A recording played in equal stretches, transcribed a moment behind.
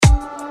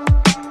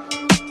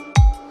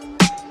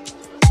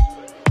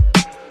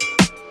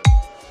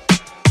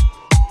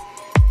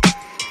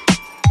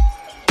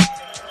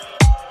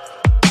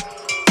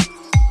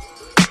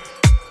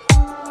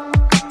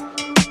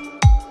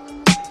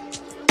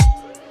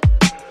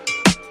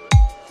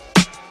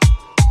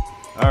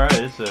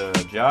Alright, it's a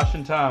Josh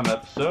and Tom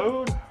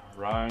episode.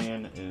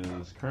 Ryan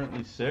is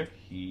currently sick.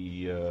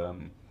 He,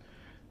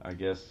 I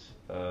guess,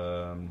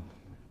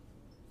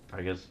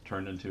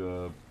 turned into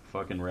a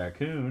fucking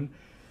raccoon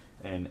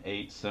and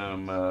ate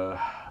some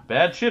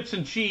bad chips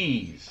and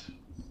cheese.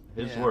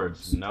 His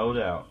words, no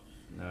doubt.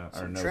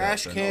 Some no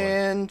trash doubt,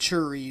 can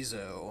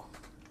chorizo.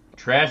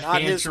 Trash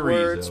Not can his chorizo.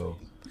 words.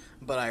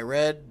 But I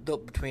read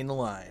between the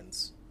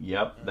lines.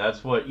 Yep,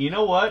 that's what. You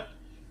know what?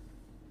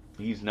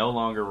 He's no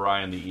longer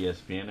Ryan the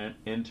ESPN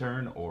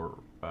intern or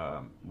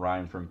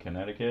Ryan from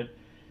Connecticut.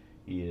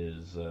 He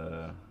is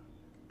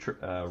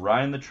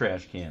Ryan the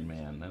Trash Can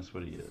Man. That's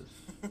what he is.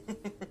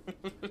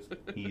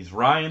 He's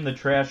Ryan the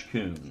Trash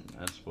Coon.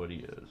 That's what he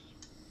is.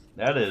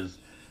 That is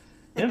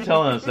him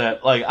telling us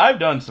that. Like, I've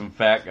done some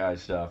fat guy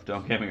stuff.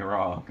 Don't get me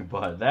wrong,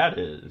 but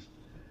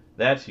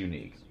that's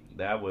unique.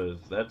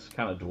 That's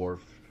kind of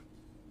dwarfed.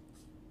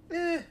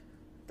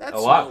 That's a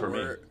lot for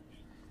me.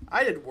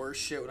 I did worse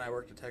shit when I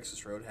worked at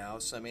Texas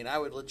Roadhouse. I mean, I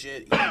would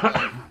legit eat,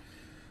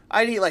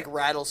 I'd eat,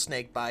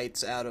 rattlesnake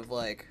bites out of,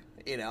 I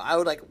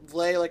would,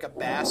 lay, a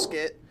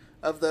basket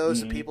of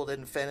those that people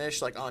didn't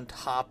finish, on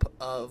top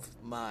of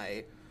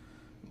my,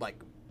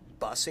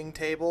 bussing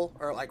table,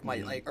 or,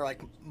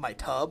 my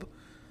tub.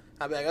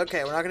 I'd be like,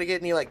 okay, we're not going to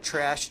get any,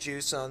 trash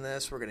juice on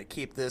this. We're going to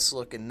keep this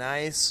looking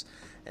nice.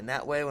 And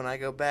that way, when I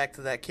go back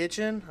to that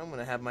kitchen, I'm going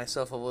to have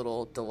myself a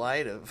little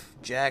delight of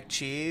jack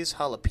cheese,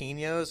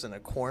 jalapenos, and a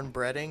corn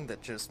breading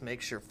that just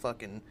makes your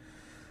fucking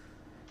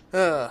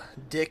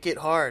dick it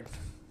hard.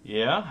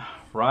 Yeah,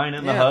 Ryan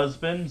and the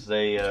husbands,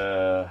 they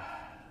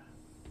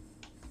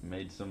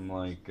made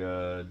some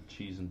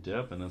cheese and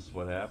dip, and this is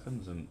what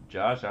happens. And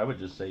Josh, I would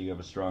just say you have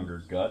a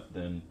stronger gut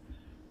than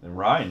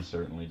Ryan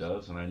certainly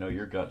does. And I know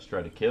your guts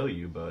try to kill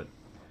you, but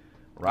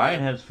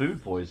Ryan has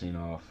food poisoning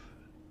off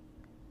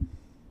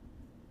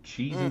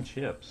cheese and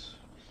chips.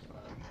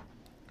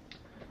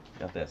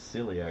 Got that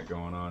celiac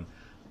going on.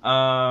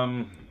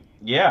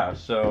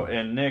 So,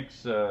 and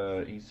Nick's,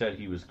 he said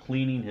he was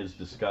cleaning his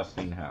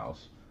disgusting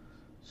house.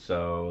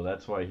 So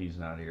that's why he's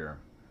not here.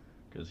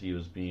 Because he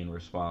was being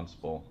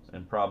responsible.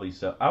 And probably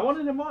so. I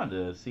wanted him on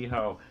to see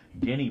how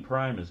Guinea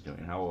Prime is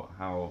doing.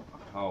 How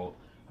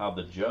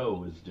the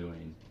Joe is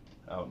doing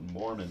out in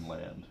Mormon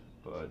land.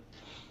 But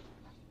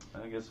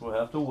I guess we'll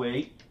have to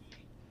wait.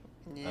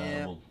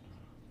 Yeah. We'll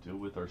deal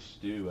with our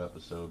stew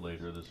episode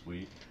later this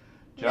week.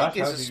 Josh,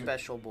 Nick is a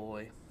special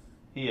boy.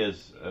 He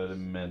is an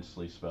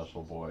immensely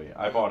special boy.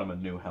 I bought him a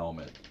new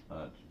helmet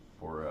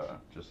for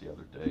just the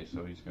other day,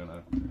 so he's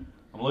gonna.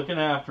 I'm looking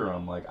after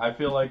him. I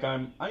feel like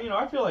I'm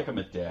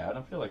a dad.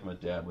 I feel like I'm a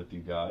dad with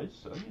you guys.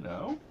 So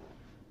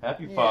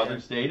happy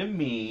Father's Day to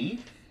me.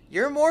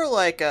 You're more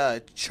like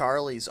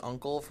Charlie's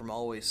uncle from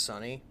Always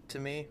Sunny to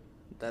me.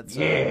 That's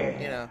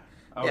we're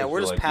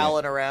just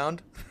palling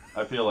around.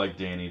 I feel like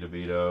Danny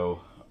DeVito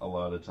a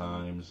lot of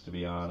times, to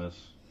be honest.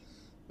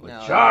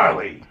 No,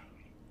 Charlie!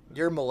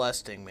 You're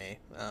molesting me.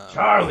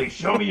 Charlie,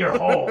 show me your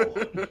hole!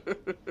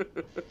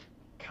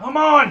 Come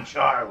on,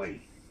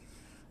 Charlie!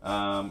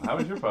 How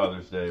was your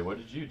Father's Day? What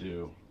did you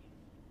do?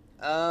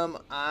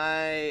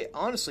 I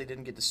honestly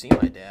didn't get to see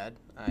my dad.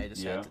 I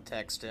just had to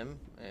text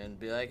him and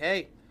be like,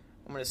 hey,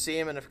 I'm going to see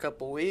him in a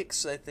couple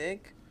weeks, I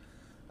think.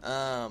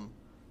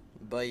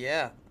 But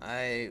yeah,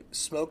 I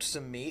smoked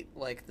some meat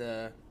like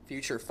the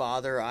future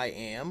father I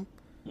am.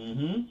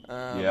 Mm-hmm.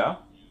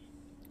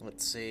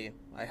 Let's see.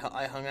 I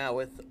hung out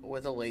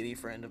with a lady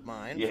friend of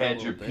mine. You had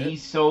your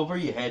piece over.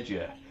 You had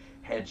your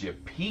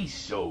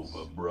piece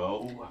over,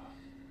 bro.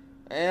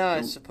 Yeah,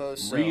 I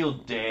suppose so. Real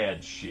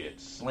dad shit.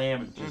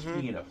 Slamming, just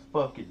being a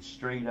fucking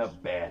straight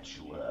up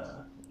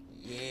bachelor.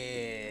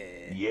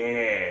 Yeah.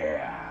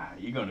 Yeah.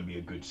 You're gonna be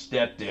a good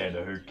stepdad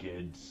to her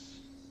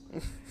kids.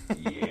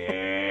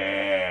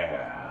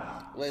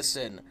 Yeah.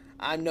 Listen.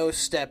 I'm no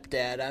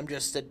stepdad. I'm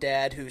just a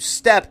dad who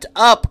stepped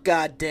up,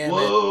 goddammit.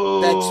 Whoa!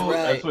 That's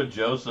right. That's what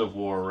Joseph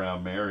wore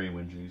around Mary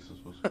when Jesus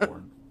was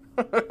born.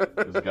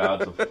 Because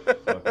God's a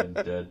fucking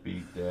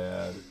deadbeat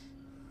dad.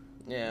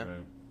 Yeah.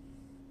 Right?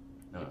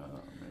 Oh,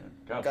 man.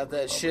 God's got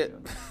that shit.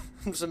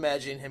 I'm just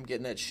imagining him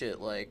getting that shit,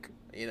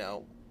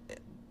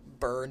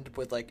 burned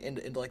with,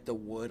 into the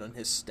wood on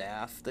his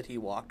staff that he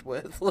walked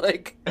with.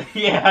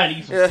 Yeah, and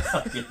he's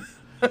fucking...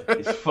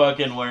 He's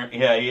fucking wearing...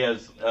 Yeah, he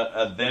has,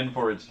 then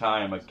for its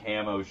time, a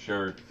camo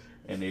shirt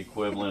and the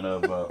equivalent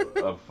of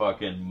a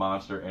fucking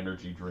Monster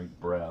Energy drink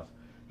breath.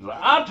 He's like,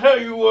 I'll tell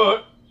you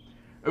what,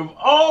 of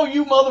all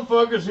you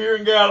motherfuckers here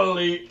in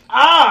Galilee,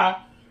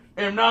 I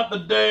am not the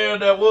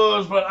dad that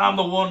was, but I'm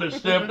the one that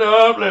stepped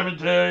up, let me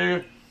tell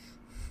you.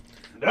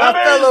 My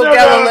fellow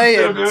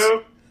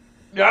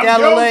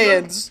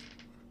Galileans.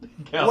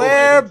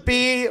 Where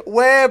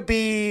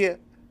be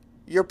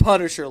your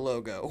Punisher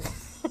logo?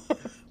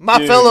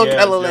 Fellow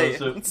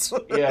Galileans.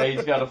 Yeah,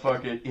 he's got a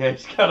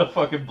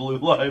fucking Blue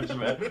Lives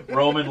Matter,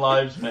 Roman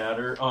Lives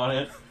Matter on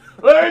it.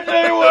 Let me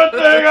tell you one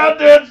thing, I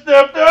did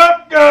stepped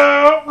up,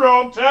 go,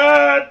 wrong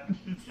tide.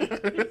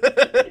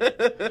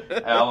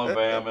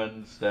 Alabama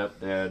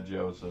stepdad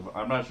Joseph.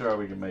 I'm not sure how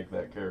we can make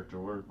that character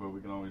work, but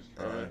we can always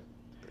try.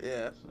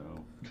 Yeah.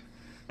 So,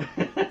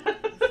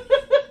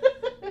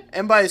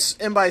 And by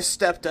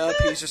stepped up,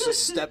 he's just a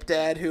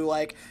stepdad who,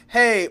 like,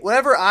 hey,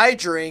 whenever I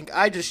drink,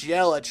 I just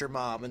yell at your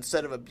mom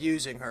instead of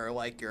abusing her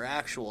like your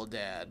actual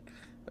dad.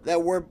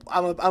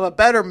 I'm a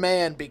better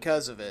man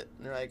because of it.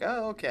 And they're like,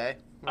 oh, okay.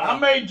 Well, I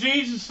made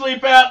Jesus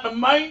sleep out in the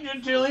manger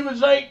until he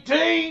was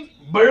 18.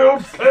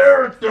 Build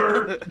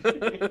character.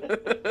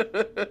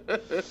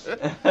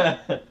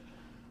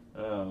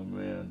 Oh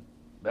man,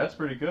 that's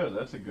pretty good.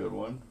 That's a good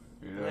one.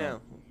 Yeah.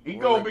 He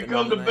gonna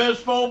become the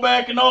best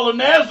fullback in all of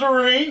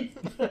Nazarene.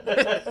 Or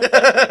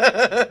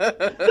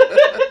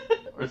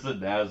is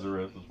it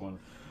Nazareth? Is one.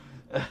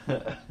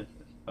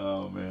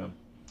 Oh man.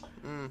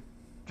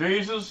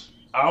 Jesus,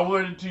 I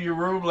went into your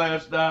room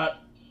last night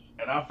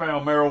and I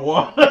found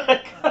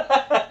marijuana.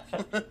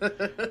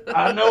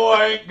 I know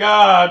I ain't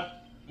God,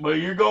 but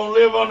you're gonna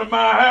live under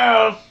my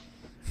house.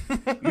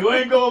 You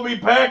ain't gonna be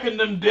packing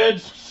them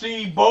Dead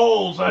Sea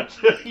bowls, I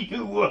tell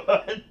you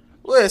what.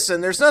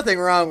 Listen, there's nothing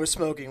wrong with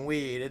smoking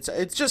weed.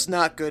 It's just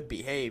not good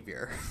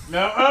behavior.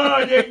 No,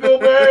 you ain't good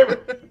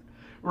behavior.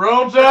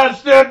 Wrong side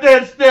stepped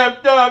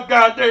up,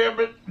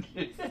 goddammit.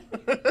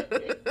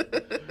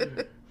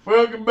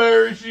 Fucking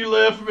Mary, she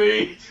left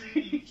me.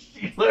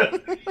 She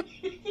left me.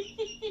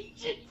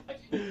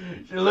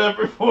 She left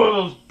me for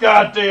those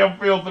goddamn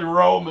filthy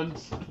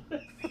Romans.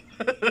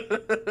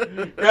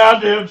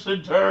 Goddamn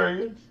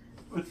centurions.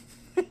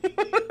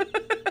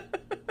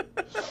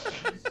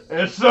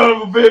 That son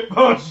of a bitch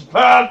punch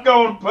pie's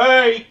gonna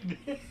pay.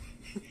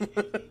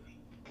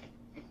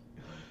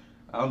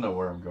 I don't know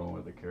where I'm going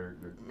with the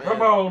character. Man.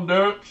 Come on,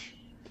 Dutch.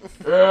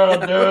 Yeah,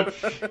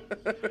 Dutch.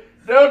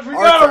 Dutch, we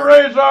gotta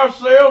raise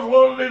ourselves.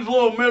 One of these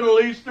little Middle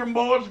Eastern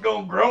boys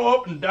gonna grow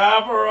up and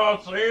die for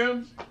our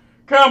sins.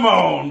 Come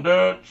on,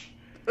 Dutch.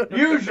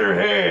 Use your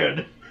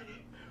head.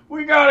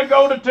 We gotta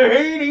go to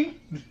Tahiti.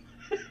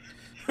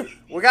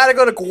 We gotta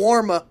go to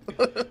Guarma.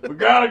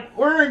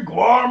 We're in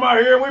Guarma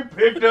here. We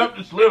picked up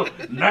this little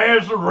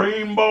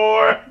Nazarene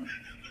boy.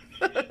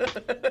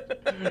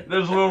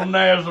 This little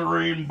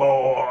Nazarene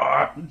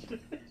boy.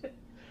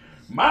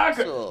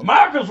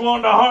 Micah's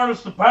wanting to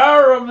harness the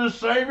power of this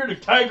Savior to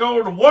take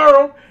over the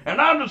world, and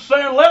I'm just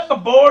saying, let the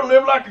boy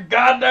live like a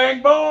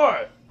goddamn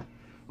boy.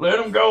 Let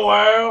him go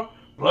out,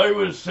 play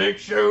with a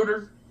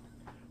 6-shooter,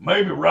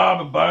 maybe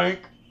rob a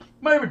bank,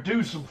 maybe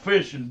do some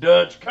fishing,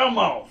 Dutch. Come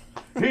on.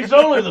 He's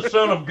only the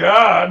Son of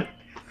God.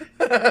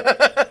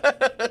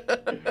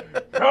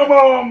 Come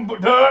on,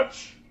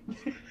 Dutch.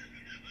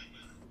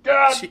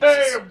 God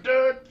damn,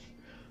 Dutch.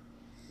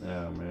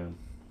 Yeah, man.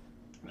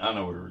 I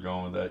know where we were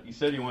going with that. You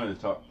said you wanted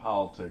to talk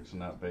politics and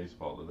not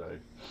baseball today.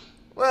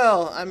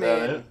 Well, I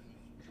mean...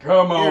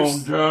 Come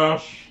on,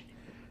 Josh.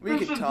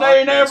 This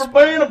ain't never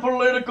been a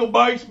political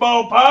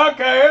baseball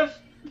podcast.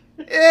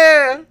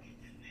 Yeah.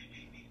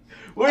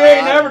 We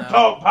ain't never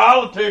talked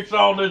politics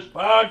on this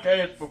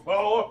podcast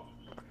before.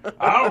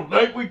 I don't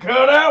think we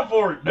cut out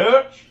for it,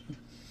 Dutch.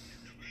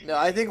 No,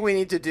 I think we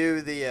need to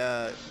do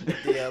the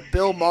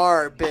Bill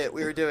Maher bit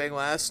we were doing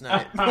last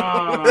night.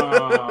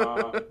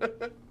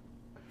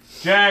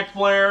 Jack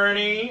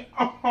Flaherty.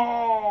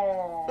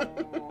 Oh.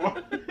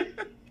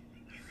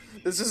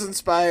 This is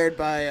inspired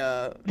by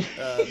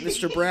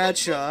Mr.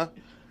 Bradshaw.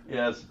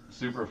 Yes,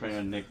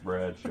 superfan Nick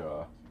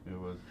Bradshaw.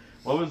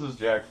 What was this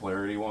Jack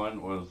Flaherty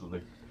one?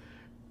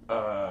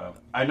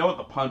 I know what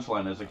the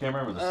punchline is. I can't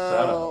remember the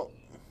setup.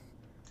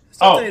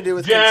 Something to do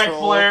with Jack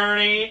control.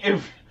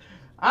 Flaherty.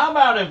 How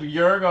about if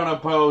you're gonna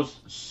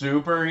post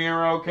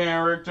superhero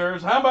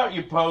characters? How about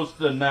you post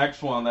the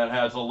next one that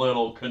has a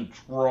little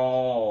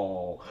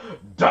control?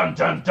 Dun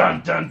dun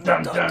dun dun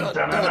dun dun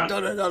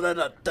dun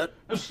dun dun.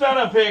 Instead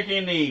of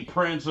picking the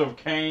Prince of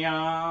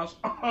Chaos,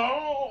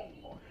 how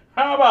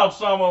about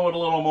someone with a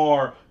little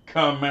more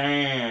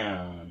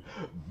command?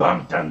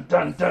 Dun dun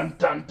dun dun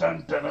dun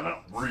dun dun.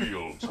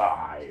 Real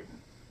time.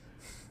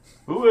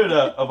 Who would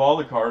of all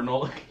the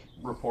Cardinal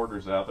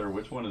reporters out there,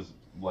 which one is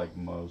like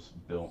most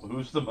Bill?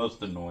 Who's the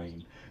most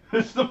annoying?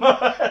 Who's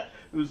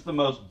the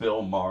most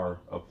Bill Maher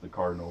of the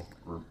Cardinal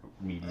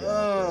media?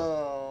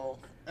 Oh,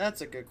 that's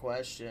a good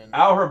question.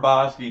 Al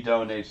Hrabosky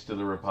donates to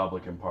the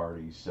Republican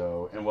Party,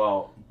 so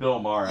Bill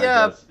Maher, I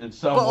guess, in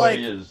some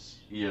way is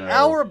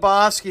Al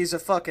Hrabosky's a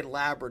fucking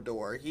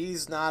Labrador.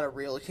 He's not a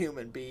real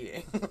human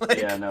being.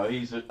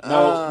 He's a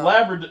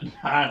Labrador.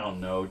 I don't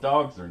know.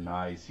 Dogs are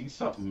nice. He's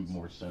something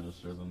more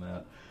sinister than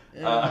that.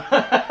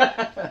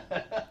 Yeah.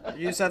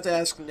 You just have to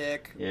ask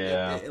Nick.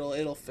 Yeah,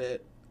 it'll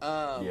fit.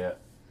 Yeah,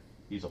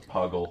 he's a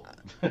puggle.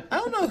 I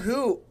don't know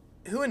who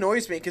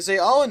annoys me, because they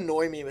all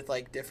annoy me with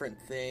like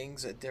different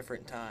things at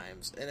different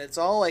times, and it's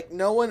all like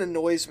no one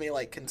annoys me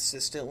like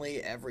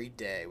consistently every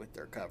day with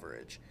their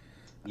coverage.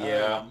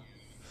 Yeah.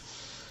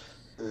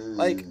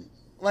 Like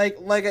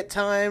at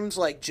times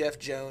like Jeff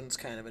Jones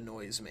kind of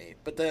annoys me,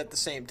 but then at the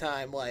same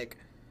time like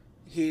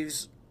he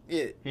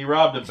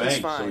robbed a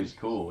bank, so he's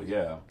cool.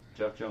 Yeah.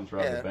 Jeff Jones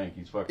robbed a bank.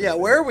 He's fucking. Yeah,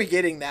 where are we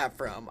getting that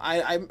from?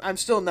 I'm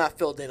still not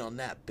filled in on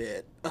that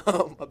bit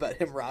about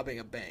him robbing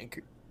a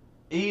bank.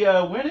 He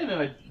went in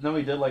and I know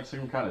he did like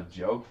some kind of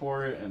joke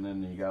for it, and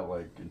then he got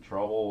like in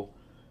trouble.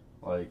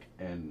 Like,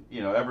 and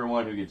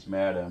everyone who gets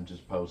mad at him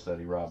just posts that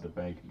he robbed a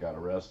bank and got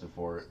arrested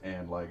for it.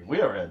 And like, if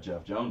we ever had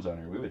Jeff Jones on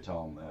here, we would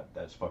tell him that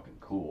that's fucking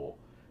cool.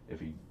 If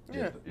he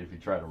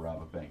tried to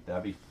rob a bank,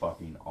 that'd be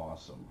fucking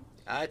awesome.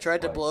 I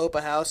tried to blow up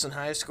a house in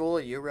high school.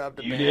 You robbed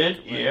a bank. You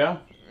did? Yeah.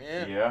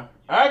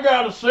 I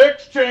got a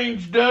sex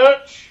change,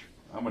 Dutch.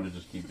 I'm gonna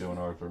just keep doing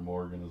Arthur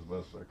Morgan as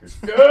best I could.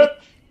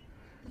 Dutch,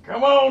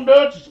 come on,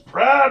 Dutch. It's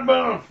Pride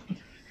Month.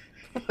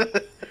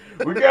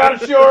 We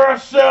gotta show our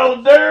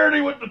solidarity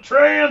with the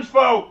trans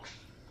folks.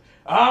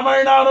 I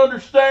may not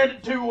understand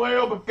it too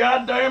well, but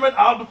goddamn it,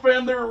 I'll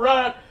defend their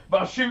right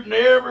by shooting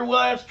every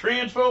last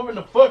transphobe in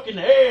the fucking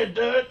head,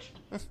 Dutch.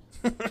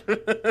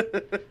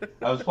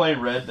 I was playing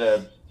Red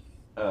Dead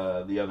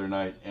the other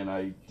night, and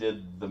I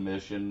did the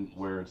mission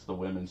where it's the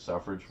women's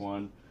suffrage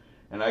one.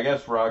 And I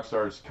guess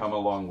Rockstar's come a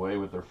long way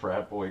with their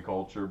frat boy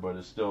culture, but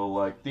it's still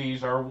like,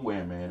 these are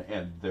women,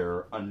 and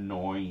they're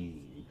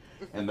annoying.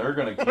 And they're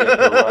gonna get the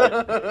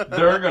right.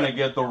 They're gonna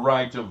get the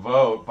right to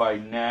vote by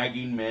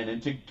nagging men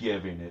into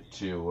giving it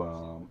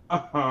to them.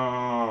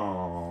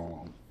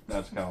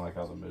 That's kind of like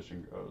how the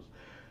mission goes.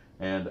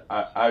 And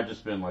I've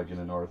just been like in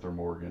an Arthur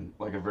Morgan,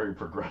 like a very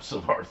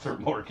progressive Arthur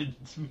Morgan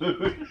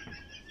mood.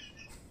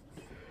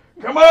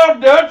 Come on,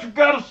 Dutch, you've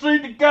got to see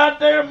the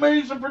goddamn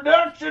means of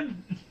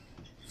production.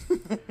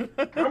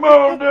 Come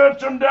on,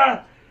 Dutch, I'm dying.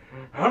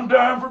 I'm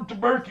dying from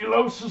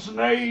tuberculosis and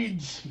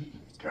AIDS.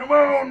 Come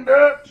on,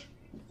 Dutch.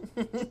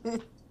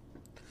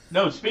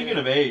 No, speaking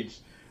of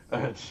AIDS,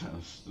 it's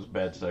a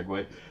bad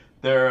segue.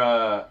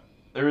 There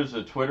is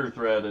a Twitter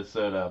thread that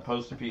said,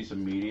 post a piece of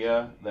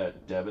media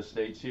that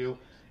devastates you.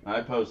 And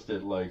I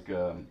posted like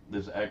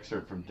this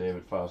excerpt from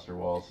David Foster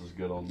Wallace's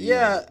Good Old News.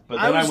 Yeah,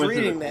 but then I was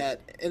reading that,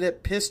 and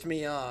it pissed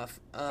me off.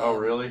 Oh,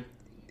 really?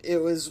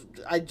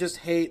 I just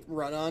hate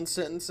run-on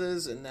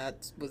sentences, and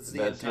that was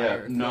the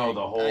entire thing. No,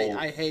 the whole...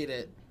 I hate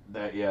it.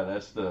 That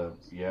is...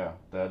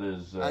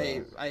 I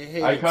hate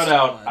I it cut so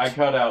out. much. I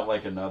cut out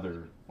like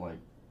another like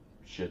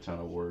shit ton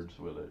of words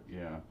with it.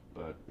 Yeah,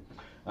 but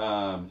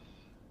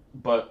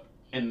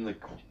in the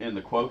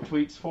quote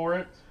tweets for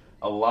it,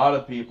 a lot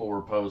of people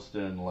were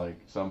posting like,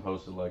 some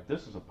posted like,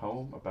 this is a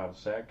poem about a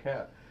sad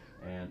cat,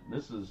 and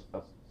this is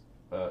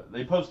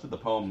they posted the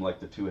poem like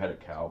the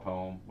two-headed cow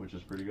poem, which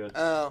is pretty good.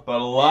 Oh,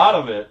 but a lot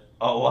of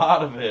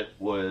it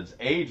was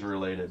age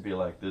related. Be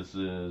like, this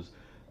is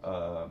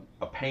a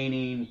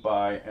painting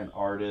by an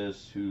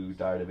artist who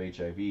died of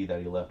HIV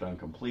that he left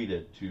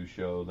uncompleted to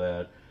show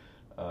that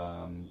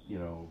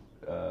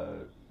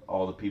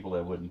all the people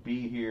that wouldn't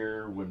be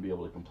here wouldn't be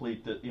able to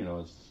complete it.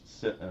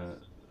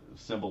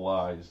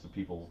 Symbolize the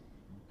people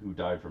who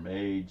died from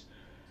AIDS.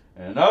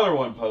 And another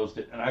one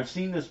posted, and I've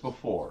seen this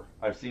before.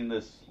 I've seen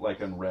this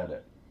like on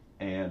Reddit,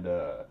 and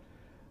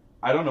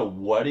I don't know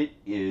what it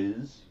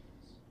is.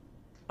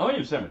 I don't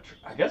even say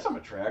I guess I'm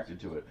attracted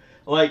to it.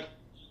 Like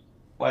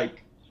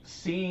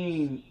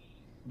seeing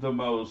the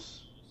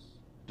most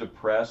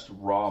depressed,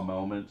 raw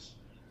moments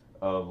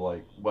of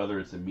like, whether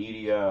it's in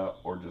media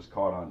or just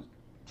caught on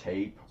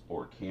tape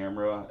or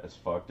camera, as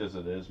fucked as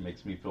it is,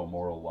 makes me feel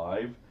more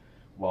alive,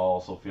 while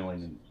also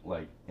feeling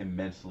like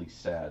immensely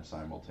sad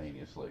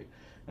simultaneously.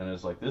 And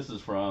it's like, this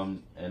is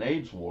from an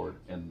AIDS ward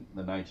in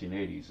the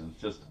 1980s, and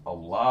it's just a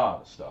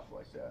lot of stuff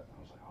like that. I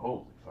was like,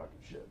 holy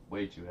fucking shit,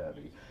 way too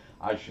heavy.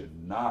 I should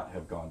not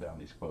have gone down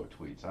these quote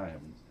tweets. I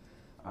am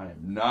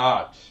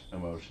not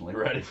emotionally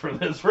ready for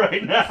this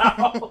right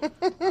now.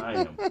 I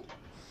am.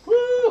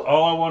 Woo!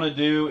 All I want to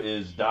do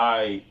is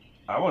die.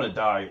 I want to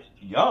die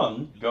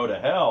young, go to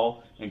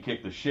hell, and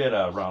kick the shit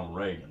out of Ronald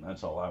Reagan.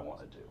 That's all I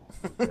want to do.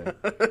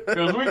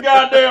 Because we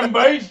goddamn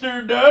based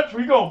here, Dutch.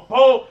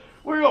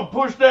 We're gonna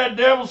push that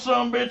devil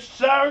son bitch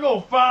aside. We're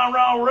gonna find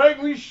Ronald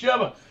Reagan. We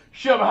shove a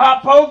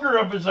hot poker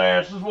up his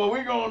ass is what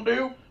we're gonna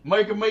do.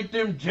 Make him eat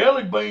them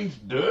jelly beans,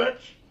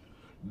 Dutch.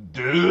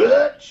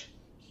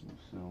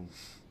 So,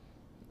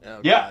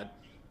 God.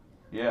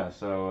 Yeah,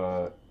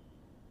 so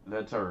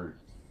that's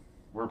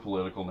we're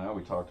political now.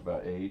 We talked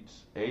about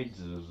AIDS. AIDS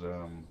is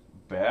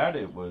bad.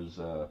 It was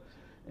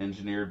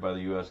engineered by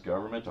the U.S.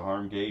 government to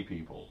harm gay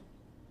people.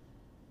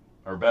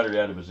 Or better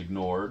yet, it was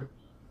ignored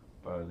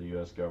by the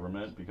U.S.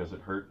 government because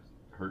it hurt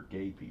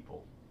gay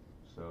people.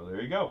 So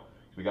there you go.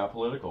 We got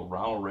political.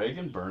 Ronald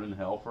Reagan, burn in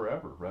hell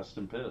forever. Rest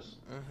in piss.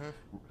 Mm-hmm.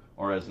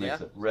 Or as Nick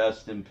said,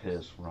 rest in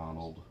piss,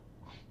 Ronald.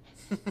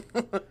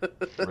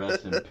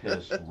 Rest in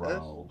piss,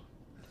 Ronald.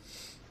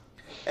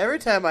 Every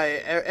time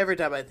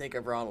I think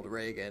of Ronald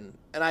Reagan,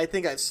 and I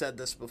think I've said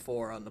this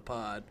before on the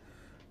pod,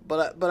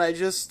 but I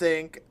just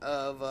think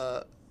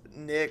of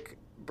Nick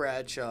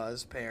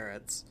Bradshaw's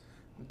parents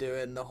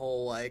doing the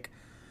whole like,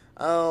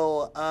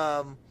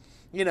 I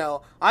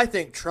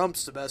think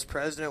Trump's the best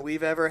president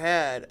we've ever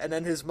had, and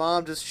then his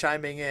mom just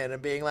chiming in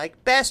and being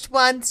like, best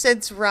one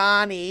since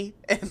Ronnie,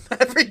 and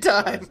every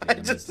time I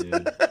just.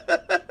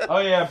 Oh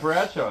yeah,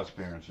 Bradshaw's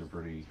parents are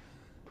pretty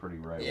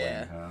right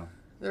wing, huh?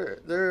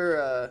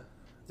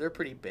 They're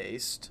pretty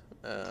based.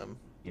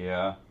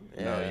 Yeah.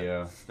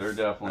 They're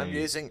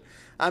definitely.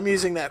 I'm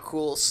using that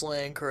cool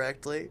slang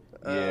correctly.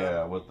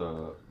 Yeah, what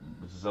the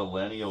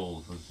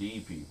Zillennials, the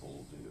Z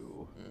people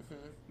do.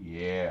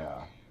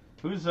 Yeah.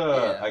 Who's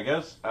Yeah. I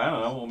guess I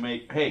don't know.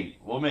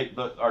 We'll make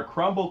our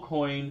Crumble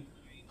Coin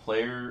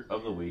player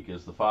of the week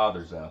is the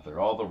fathers out there,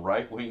 all the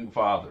right wing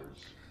fathers,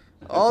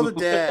 All the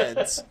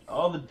dads.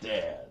 all the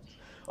dads,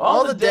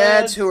 All the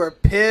dads who are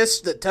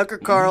pissed that Tucker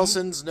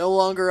Carlson's no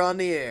longer on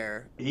the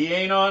air. He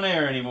ain't on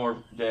air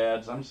anymore,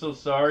 dads. I'm so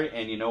sorry.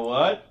 And you know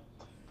what?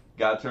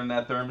 Got to turn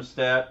that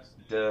thermostat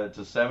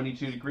to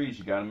 72 degrees.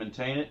 You got to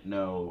maintain it.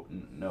 No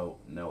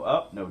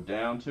up, no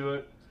down to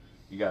it.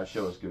 You got to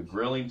show us good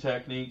grilling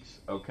techniques,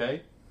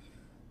 okay?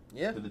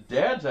 Yeah. To the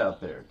dads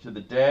out there, to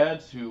the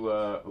dads who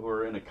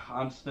are in a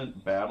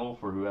constant battle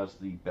for who has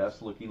the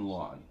best looking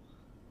lawn.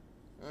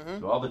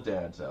 To all the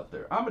dads out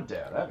there. I'm a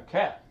dad. I have a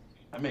cat.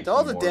 To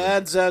all the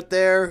dads out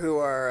there who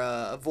are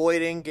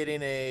avoiding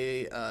getting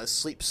a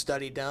sleep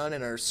study done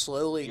and are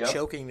slowly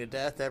choking to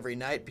death every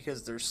night because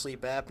of their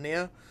sleep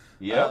apnea.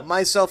 Yeah.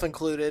 Myself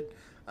included.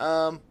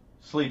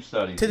 Sleep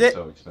studies are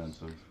so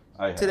expensive.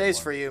 Today's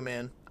for you,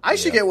 man. I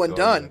should get one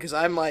done because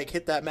I'm like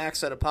hit that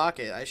max out of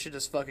pocket. I should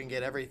just fucking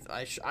get everything.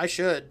 I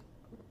should.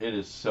 It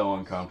is so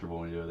uncomfortable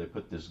when you do it. They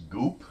put this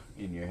goop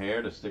in your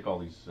hair to stick all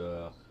these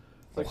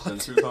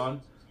sensors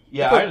on.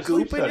 Yeah, I had a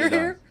sleep study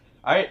done.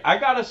 I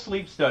got a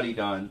sleep study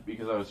done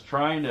because I was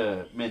trying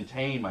to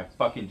maintain my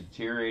fucking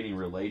deteriorating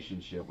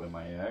relationship with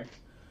my ex.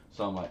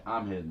 So I'm like,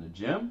 I'm hitting the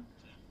gym.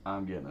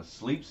 I'm getting a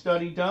sleep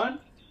study done.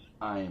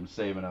 I am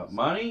saving up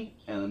money.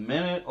 And the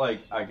minute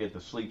I get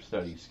the sleep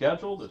study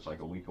scheduled, it's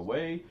like a week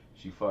away.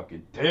 She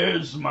fucking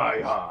tears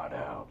my heart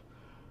out.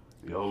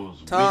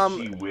 Those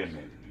witchy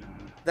women.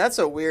 That's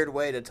a weird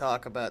way to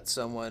talk about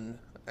someone.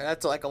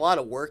 That's like a lot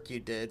of work you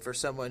did for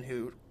someone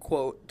who,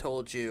 quote,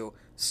 told you,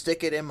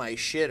 stick it in my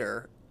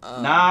shitter.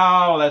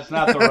 No, that's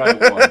not the right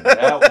one.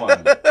 That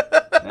one.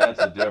 That's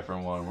a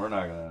different one. We're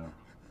not going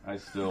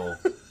to...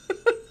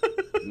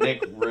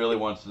 Nick really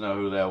wants to know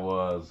who that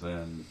was,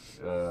 and...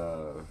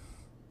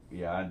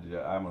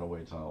 I'm gonna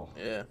wait till.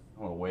 Yeah.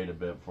 I'm gonna wait a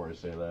bit before I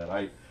say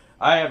that.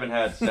 I haven't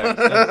had sex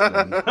since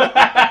then.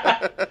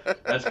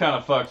 That's kind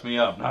of fucks me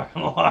up. Not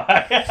gonna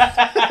lie.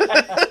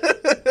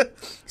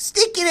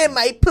 Stick it in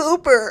my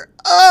pooper.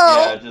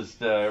 Oh. Yeah, it just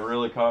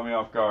really caught me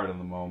off guard in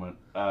the moment.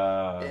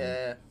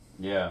 Yeah.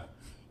 Yeah.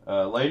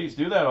 Ladies,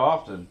 do that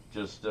often.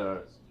 Just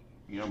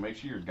make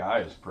sure your guy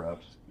is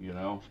prepped.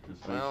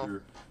 Just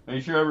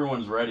make sure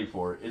everyone's ready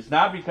for it. It's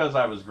not because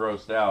I was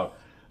grossed out.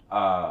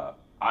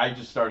 I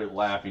just started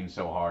laughing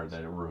so hard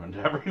that it ruined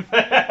everything.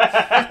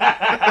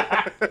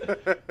 I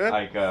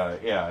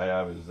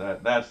was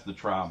that's the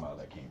trauma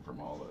that came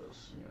from all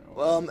this.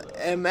 Well,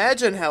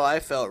 imagine how I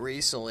felt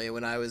recently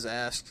when I was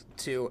asked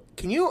to,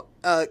 can you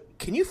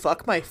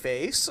fuck my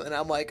face? And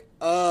I'm like,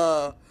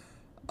 like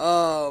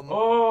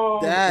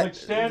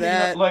standing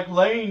up, like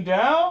laying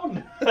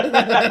down? And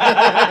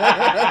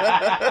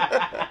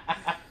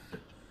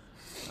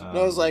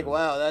I was like,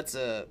 wow, that's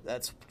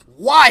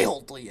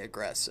wildly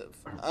aggressive.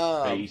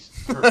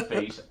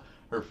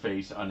 Her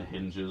face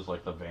unhinges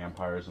like the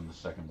vampires in the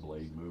second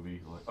Blade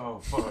movie. Like, oh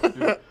fuck,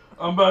 dude,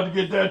 I'm about to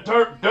get that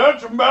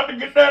Dutch. I'm about to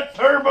get that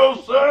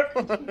turbo suck.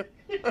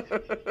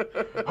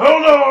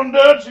 Hold on,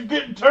 Dutch, you're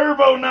getting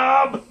turbo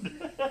knob.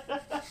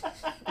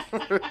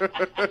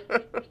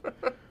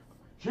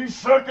 She's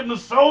sucking the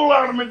soul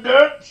out of me,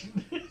 Dutch.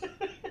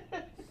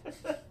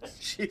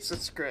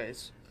 Jesus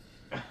Christ.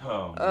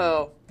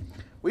 Oh.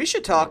 We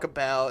should talk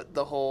about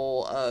the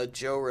whole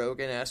Joe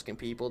Rogan asking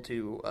people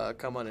to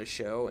come on his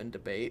show and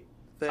debate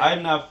thing. I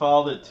have not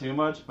followed it too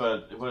much,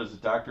 but what is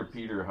it, Dr.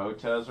 Peter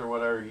Hotez or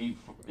whatever?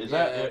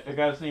 That I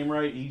got his name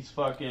right? He's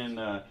fucking.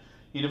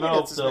 He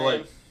developed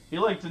develop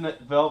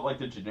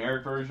the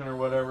generic version or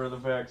whatever of the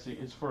vaccine.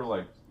 It's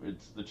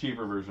it's the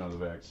cheaper version of the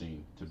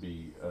vaccine to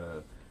be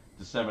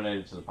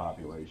disseminated to the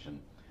population.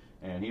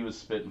 And he was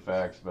spitting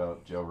facts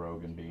about Joe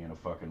Rogan being a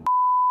fucking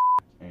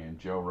and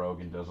Joe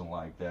Rogan doesn't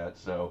like that.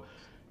 So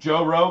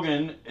Joe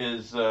Rogan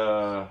is,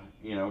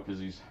 because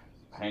he's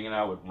hanging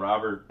out with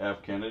Robert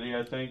F. Kennedy,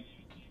 I think,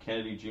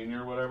 Kennedy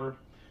Jr. or whatever,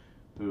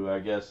 who I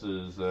guess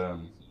is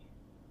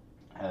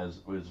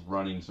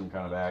running some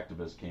kind of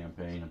activist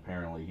campaign.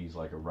 Apparently he's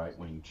like a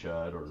right-wing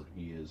chud, or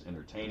he is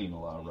entertaining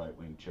a lot of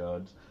right-wing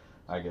chuds.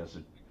 I guess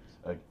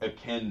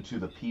akin to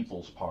the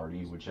People's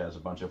Party, which has a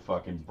bunch of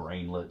fucking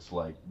brainlets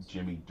like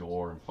Jimmy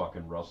Dore and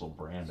fucking Russell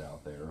Brand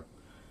out there.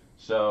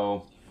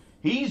 So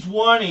he's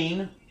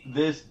wanting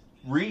this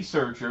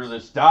researcher,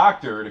 this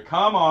doctor, to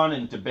come on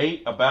and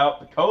debate about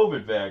the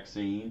COVID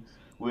vaccine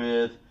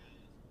with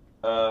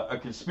a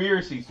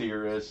conspiracy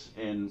theorist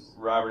in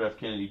Robert F.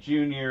 Kennedy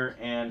Jr.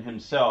 and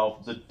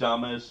himself, the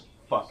dumbest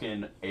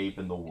fucking ape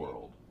in the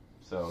world.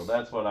 So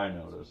that's what I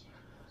noticed.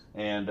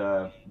 And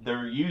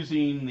they're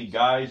using the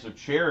guise of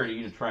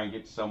charity to try and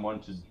get someone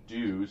to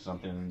do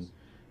something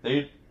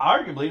they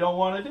arguably don't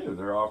want to do.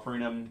 They're offering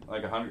him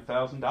like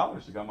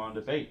 $100,000 to come on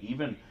debate.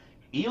 Even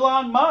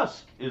Elon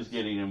Musk is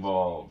getting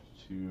involved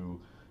to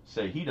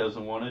say he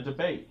doesn't want to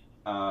debate.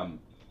 I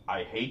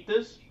hate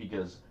this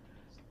because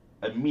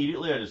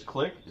immediately I just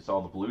click. It's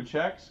all the blue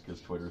checks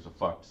because Twitter's a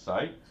fucked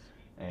site.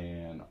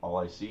 and all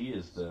I see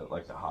is the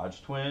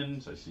Hodge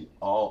twins. I see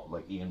all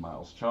Ian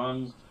Miles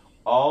Chung,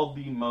 all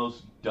the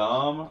most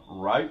dumb,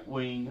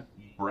 right-wing,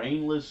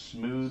 brainless,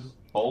 smooth,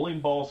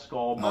 bowling ball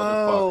skull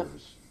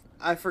motherfuckers.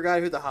 I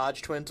forgot who the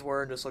Hodge twins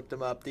were and just looked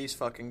them up. These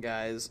fucking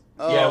guys.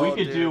 Yeah, we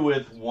could do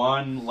with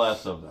one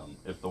less of them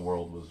if the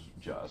world was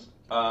just.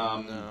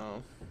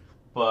 No.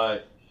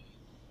 But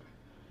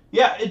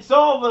yeah, it's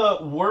all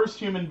the worst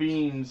human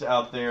beings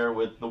out there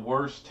with the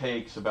worst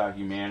takes about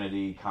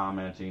humanity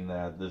commenting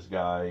that this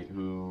guy,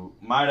 who,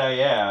 might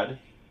I add,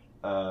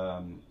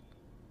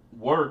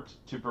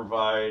 worked to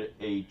provide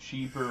a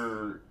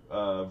cheaper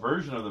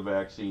version of the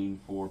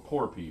vaccine for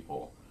poor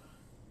people.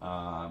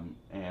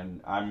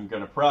 And I'm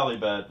going to probably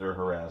bet they're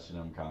harassing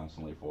him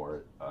constantly for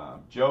it.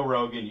 Joe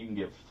Rogan, you can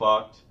get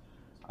fucked.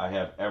 I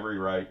have every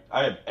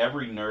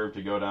nerve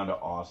to go down to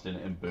Austin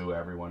and boo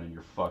everyone in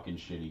your fucking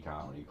shitty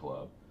comedy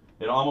club.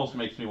 It almost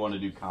makes me want to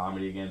do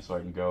comedy again so I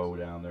can go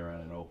down there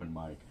on an open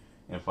mic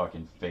and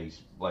fucking face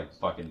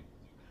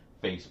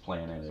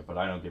plant in it, but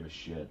I don't give a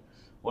shit.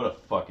 What a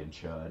fucking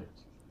chud.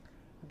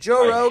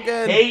 Joe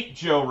Rogan. I hate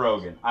Joe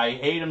Rogan. I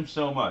hate him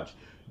so much.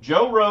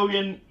 Joe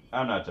Rogan,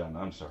 I'm not done.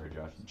 I'm sorry,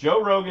 Josh.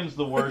 Joe Rogan's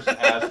the worst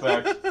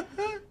aspect.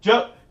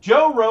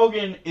 Joe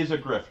Rogan is a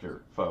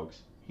grifter,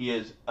 folks. He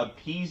is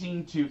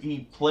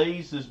he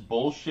plays this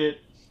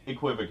bullshit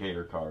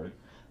equivocator card.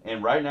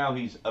 And right now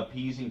he's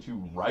appeasing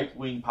to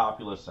right-wing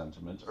populist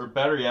sentiments, or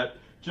better yet,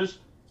 just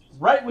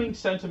right-wing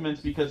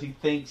sentiments because he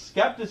thinks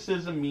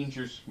skepticism means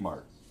you're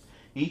smart.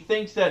 He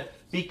thinks that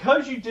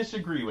because you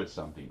disagree with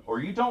something, or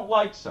you don't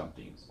like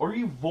something, or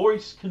you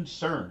voice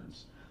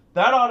concerns,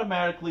 that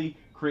automatically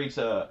creates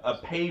a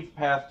paved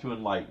path to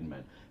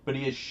enlightenment. But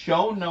he has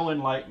shown no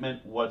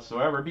enlightenment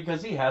whatsoever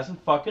because he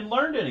hasn't fucking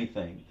learned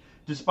anything,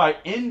 despite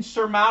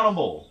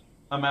insurmountable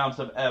amounts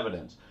of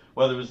evidence.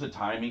 Whether it was the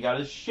time he got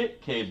his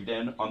shit caved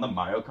in on the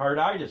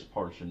myocarditis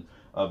portion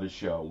of his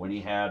show when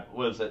he had,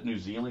 was that New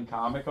Zealand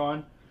comic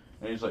on?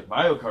 And he's like,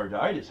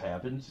 myocarditis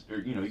happens, or,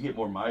 you get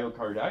more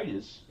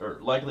myocarditis, or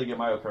likely to get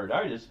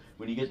myocarditis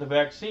when you get the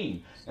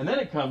vaccine. And then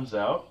it comes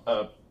out,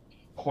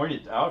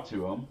 pointed out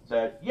to him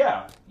that,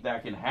 yeah,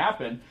 that can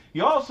happen.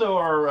 You also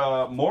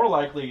are more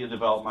likely to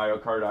develop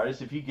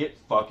myocarditis if you get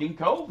fucking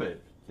COVID.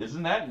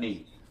 Isn't that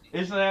neat?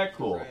 Isn't that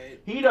cool? Right.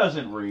 He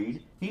doesn't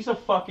read. He's a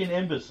fucking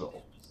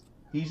imbecile.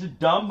 He's a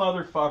dumb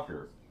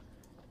motherfucker.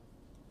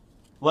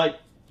 Why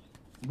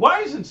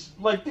isn't,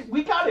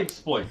 we gotta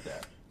exploit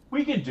that.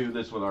 We can do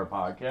this with our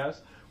podcast.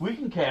 We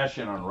can cash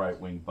in on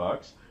right-wing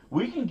bucks.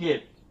 We can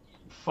get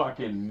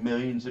fucking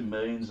millions and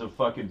millions of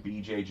fucking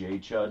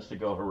BJJ chuds to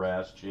go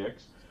harass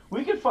chicks.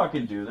 We can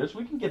fucking do this.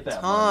 We can get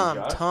that money,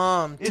 Josh.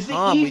 Tom,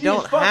 we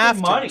don't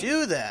have to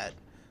do that.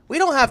 We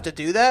don't have to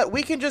do that.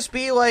 We can just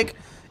be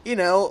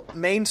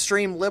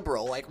mainstream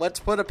liberal. Let's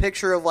put a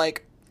picture of I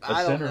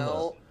don't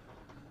know.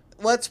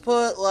 Let's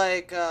put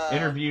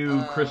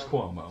interview Chris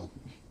Cuomo.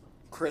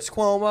 Chris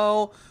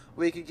Cuomo.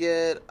 We could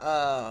get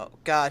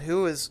God,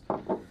 who is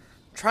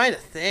trying to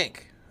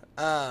think.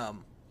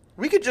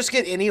 We could just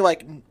get any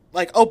like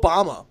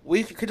Obama.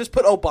 We could just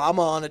put Obama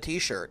on a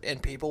T-shirt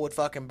and people would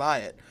fucking buy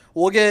it.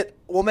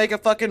 We'll make a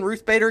fucking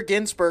Ruth Bader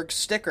Ginsburg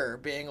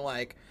sticker being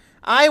like,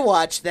 I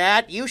watched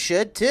that, you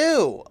should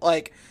too.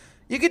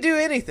 You could do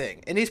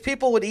anything, and these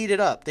people would eat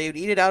it up. They would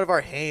eat it out of our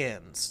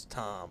hands,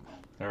 Tom.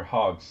 They're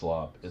hog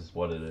slop is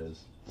what it is.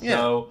 Yeah.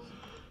 So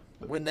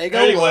when they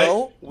go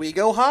low, we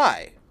go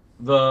high.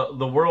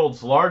 The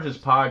world's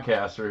largest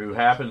podcaster, who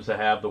happens to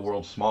have the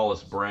world's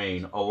smallest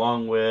brain,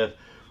 along with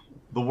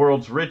the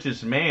world's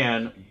richest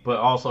man, but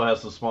also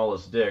has the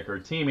smallest dick, are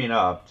teaming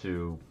up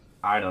to,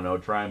 I don't know,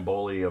 try and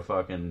bully a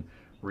fucking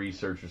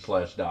researcher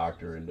 /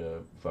 doctor into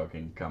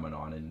fucking coming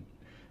on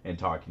and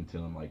talking to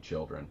them like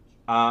children.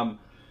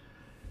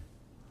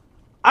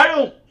 I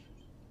don't...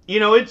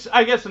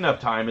 I guess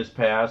enough time has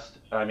passed.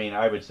 I mean,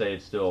 I would say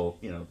it's still,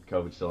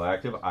 COVID's still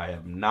active. I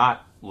have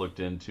not looked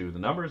into the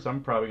numbers.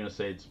 I'm probably going to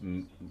say it's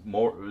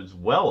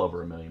well over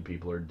 1 million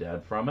people are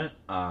dead from it.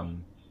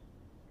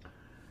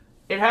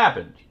 It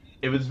happened.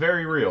 It was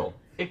very real.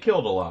 It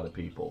killed a lot of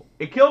people.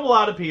 It killed a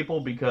lot of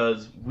people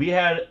because we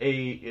have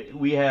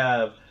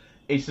a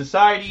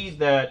society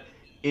that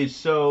is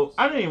so,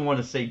 I don't even want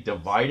to say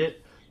divided,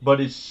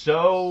 but is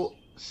so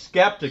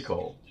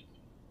skeptical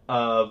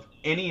of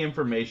any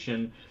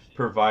information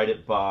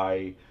provided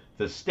by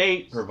the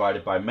state,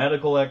 provided by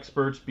medical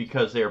experts,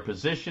 because they are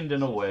positioned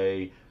in a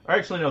way, or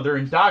actually no, they're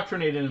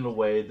indoctrinated in a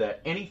way that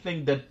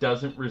anything that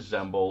doesn't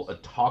resemble a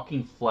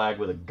talking flag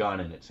with a gun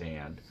in its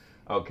hand,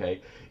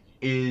 okay,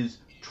 is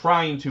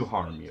trying to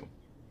harm you.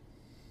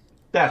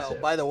 That's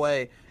it. By the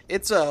way,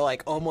 it's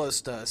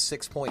almost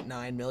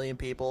 6.9 million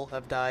people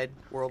have died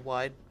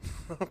worldwide.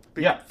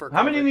 Yeah.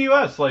 How many in the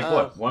U.S.?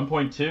 What?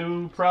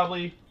 1.2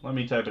 probably? Let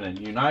me type it in.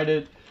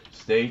 United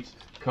States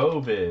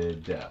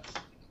COVID deaths.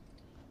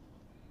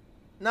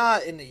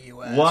 Not in the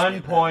U.S.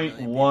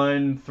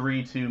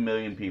 1.132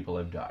 million people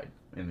have died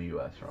in the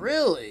U.S. from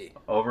Really? It.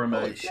 Over 1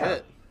 million. Holy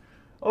shit.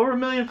 Over 1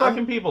 million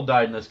fucking people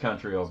died in this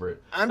country over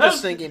it. I'm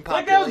just thinking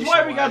population. That was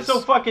why we got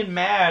so fucking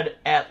mad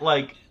at,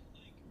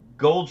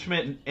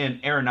 Goldschmidt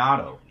and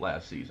Arenado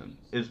last season.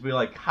 Is be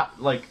like,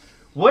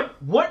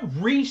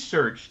 what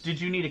research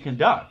did you need to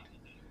conduct?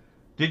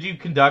 Did you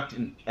conduct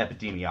an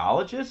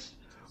epidemiologist?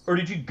 Or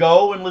did you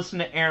go and listen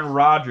to Aaron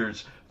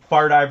Rodgers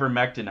fart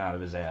ivermectin out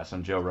of his ass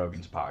on Joe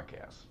Rogan's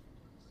podcast?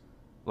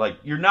 Like,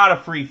 you're not a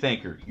free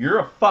thinker. You're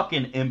a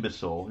fucking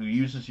imbecile who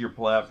uses your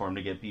platform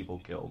to get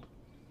people killed.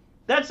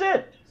 That's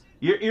it.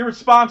 You're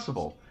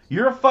irresponsible.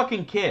 You're a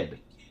fucking kid.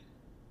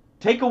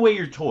 Take away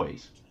your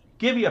toys.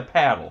 Give you a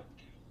paddle.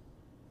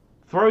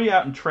 Throw you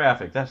out in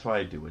traffic. That's what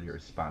I do with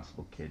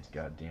irresponsible kids,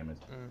 goddammit.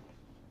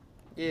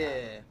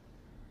 Yeah.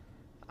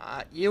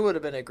 You would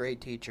have been a great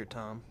teacher,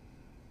 Tom.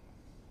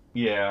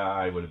 Yeah,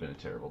 I would have been a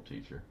terrible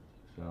teacher.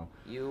 So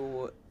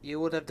you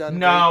would have done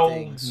great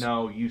things.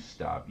 No, you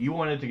stop. You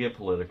wanted to get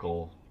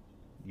political.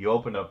 You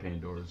opened up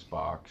Pandora's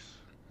box.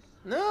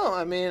 No,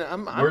 I mean,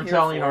 We're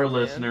telling our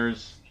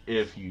listeners,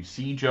 if you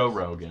see Joe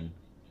Rogan,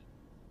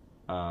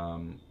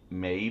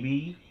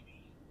 maybe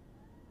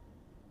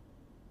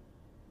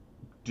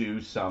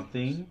do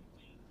something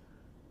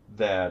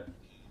that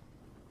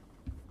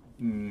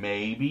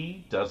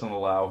maybe doesn't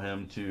allow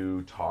him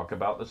to talk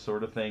about this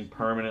sort of thing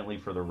permanently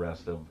for the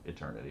rest of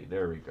eternity.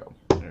 There we go.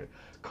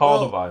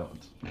 Call to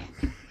violence.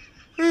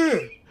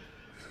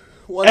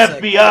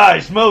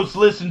 FBI's most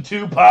listened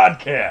to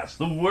podcast,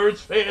 the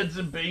worst fans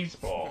in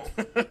baseball.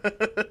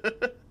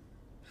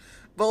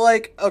 But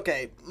like,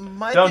 okay,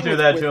 don't do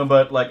that to him.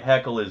 But like,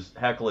 heckle is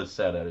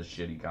set at his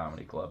shitty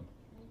comedy club.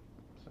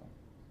 So,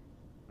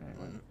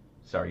 anyway.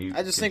 Sorry,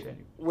 I just think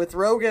with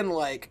Rogan,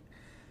 like,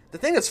 the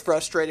thing that's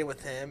frustrating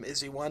with him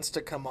is he wants to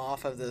come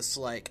off of this,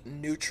 like,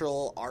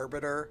 neutral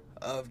arbiter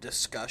of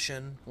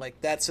discussion. Like,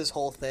 that's his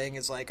whole thing,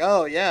 is like,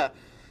 oh, yeah,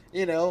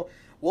 you know,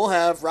 we'll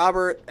have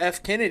Robert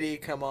F. Kennedy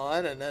come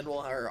on, and then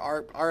we'll have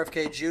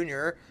RFK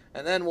Jr.,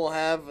 and then we'll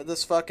have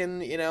this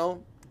fucking, you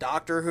know,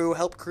 doctor who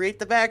helped create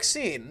the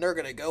vaccine. And they're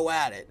going to go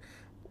at it.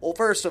 Well,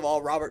 first of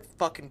all, Robert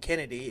fucking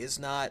Kennedy is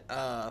not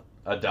a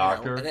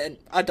doctor. You know,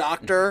 a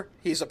doctor.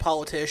 He's a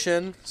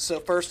politician.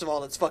 So first of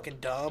all, that's fucking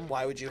dumb.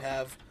 Why would you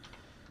have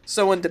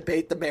someone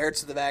debate the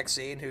merits of the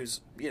vaccine who's,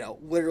 you know,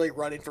 literally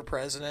running for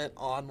president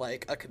on,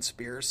 like, a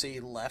conspiracy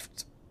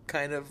left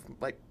kind of,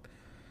 like,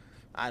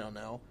 I don't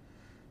know,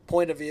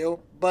 point of view?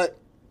 But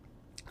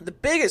the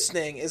biggest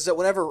thing is that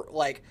whenever,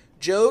 like,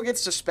 Joe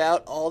gets to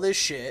spout all this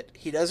shit,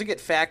 he doesn't get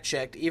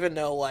fact-checked, even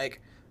though,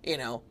 like, you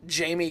know,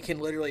 Jamie can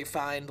literally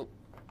find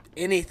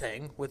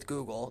anything with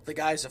Google. The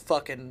guy's a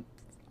fucking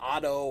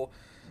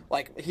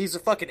he's a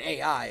fucking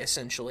AI,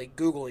 essentially,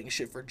 Googling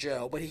shit for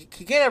Joe, but he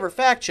can't ever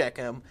fact-check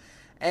him.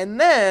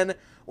 And then,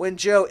 when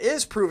Joe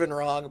is proven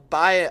wrong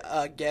by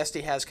a guest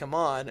he has come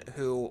on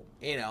who,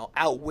 you know,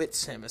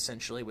 outwits him,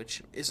 essentially,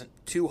 which isn't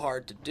too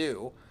hard to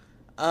do,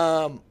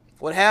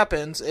 what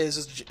happens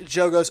is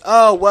Joe goes,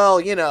 oh,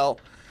 well, you know,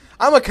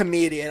 I'm a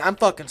comedian. I'm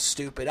fucking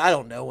stupid. I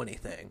don't know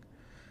anything.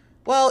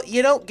 Well,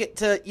 you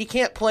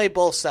can't play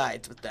both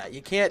sides with that.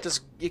 You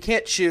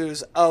can't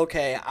choose,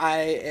 okay,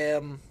 I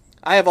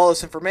have all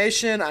this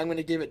information. I'm going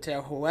to give it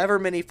to however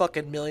many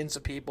fucking millions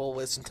of people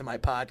listen to my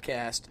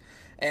podcast.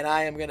 And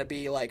I am going to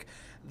be, like,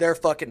 their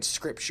fucking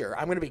scripture.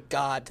 I'm going to be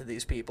God to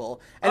these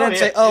people. And then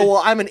say,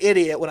 well, I'm an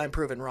idiot when I'm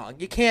proven wrong.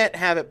 You can't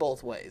have it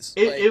both ways.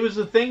 It was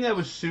the thing that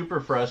was super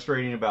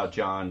frustrating about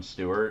Jon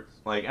Stewart.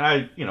 Like, and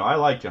I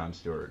like Jon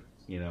Stewart,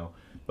 you know.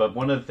 But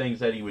one of the things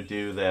that he would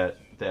do that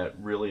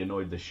really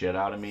annoyed the shit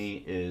out of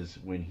me is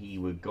when he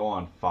would go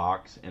on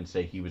Fox and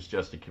say he was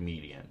just a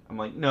comedian. I'm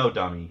like, no,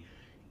 dummy.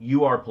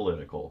 You are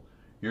political.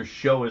 Your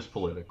show is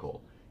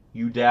political.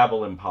 You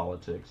dabble in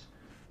politics.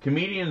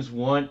 Comedians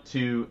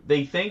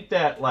they think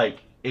that, like,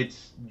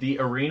 it's the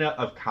arena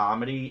of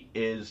comedy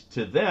is,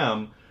 to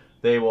them,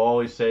 they will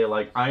always say,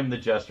 like, I'm the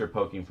jester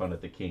poking fun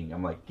at the king.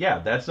 I'm like, yeah,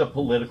 that's a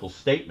political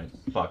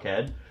statement,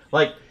 fuckhead.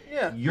 Like,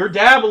 yeah. You're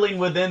dabbling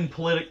within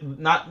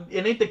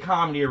it ain't the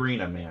comedy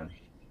arena, man.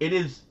 It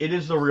is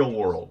the real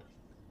world.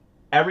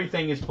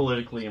 Everything is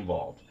politically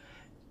involved.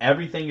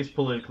 Everything is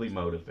politically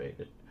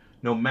motivated,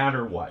 no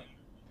matter what.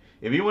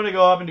 If you want to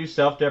go up and do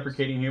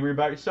self-deprecating humor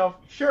about yourself,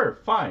 sure,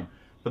 fine.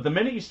 But the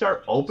minute you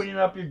start opening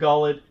up your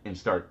gullet and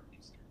start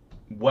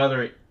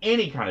weathering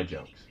any kind of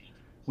jokes,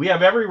 we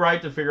have every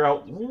right to figure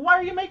out, why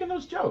are you making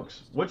those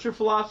jokes? What's your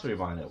philosophy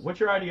behind it? What's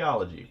your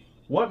ideology?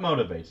 What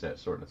motivates that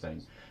sort of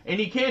thing? And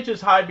you can't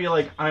just hide and be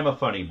like, I'm a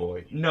funny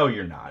boy. No,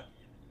 you're not.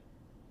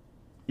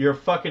 You're a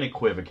fucking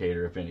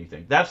equivocator, if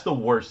anything. That's the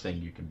worst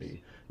thing you can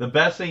be. The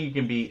best thing you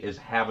can be is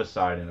have a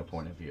side and a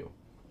point of view.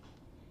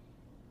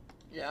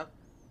 Yeah.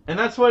 And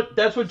that's what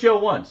Joe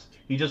wants.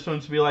 He just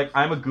wants to be like,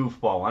 I'm a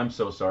goofball. I'm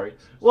so sorry.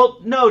 Well,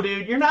 no,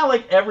 dude. You're not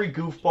like every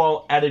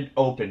goofball at an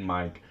open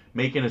mic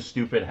making a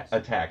stupid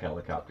attack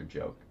helicopter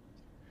joke.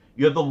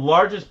 You have the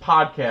largest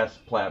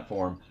podcast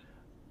platform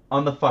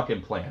on the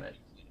fucking planet.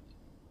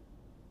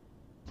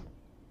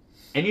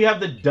 And you have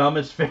the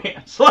dumbest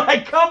fans.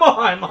 Like, come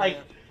on. Like,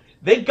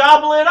 they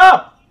gobble it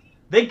up.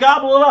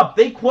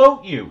 They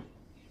quote you.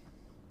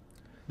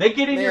 They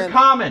get in your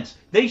comments.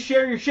 They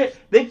share your shit.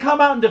 They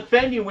come out and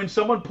defend you when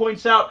someone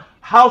points out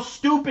how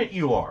stupid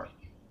you are.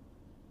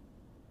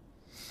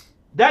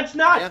 That's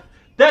not. Yeah.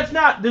 That's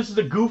not. This is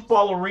a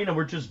goofball arena.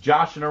 We're just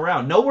joshing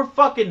around. No, we're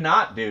fucking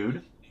not,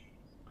 dude.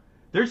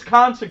 There's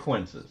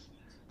consequences.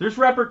 There's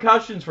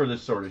repercussions for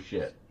this sort of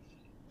shit.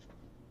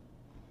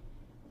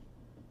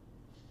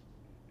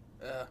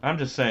 I'm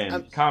just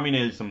saying,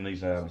 communism needs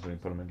to happen, so we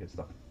put them against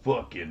the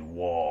fucking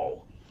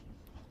wall.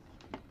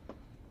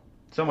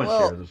 Someone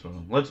share this with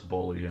him. Let's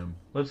bully him.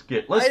 Let's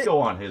go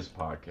on his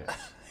podcast.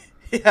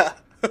 Yeah.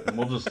 And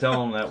we'll just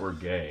tell him that we're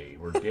gay.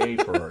 We're gay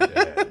for our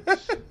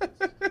dads.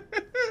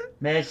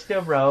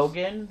 Mr.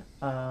 Rogan,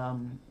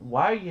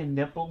 why are your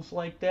nipples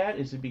like that?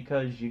 Is it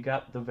because you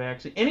got the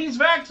vaccine? And he's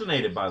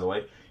vaccinated, by the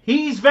way.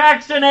 He's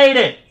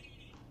vaccinated!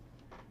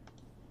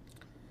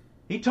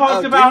 He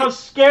talked about how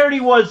scared he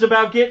was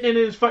about getting in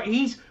his...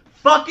 He's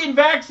fucking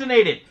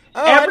vaccinated!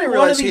 Every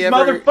one of these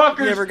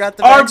motherfuckers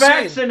are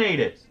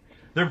vaccinated!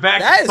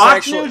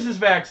 Fox News is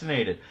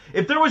vaccinated.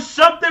 If there was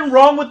something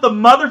wrong with the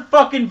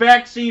motherfucking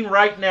vaccine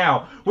right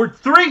now, we're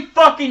 3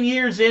 fucking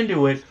years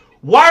into it,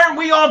 why aren't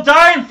we all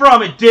dying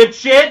from it,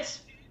 dipshits?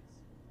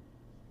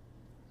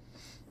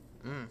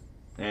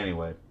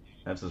 Anyway,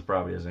 that's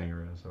probably as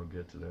angry as I'll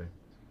get today.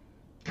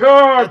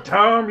 God,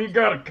 Tom, you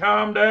gotta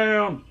calm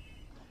down.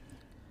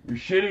 Your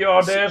shitty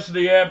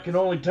Audacity app can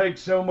only take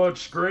so much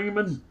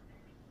screaming.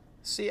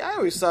 See, I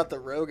always thought that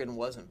Rogan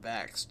wasn't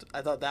vaxxed.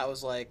 I thought that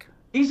was like...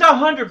 He's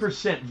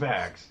 100%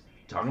 vaxxed.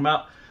 Talking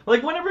about...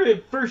 Like, whenever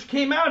it first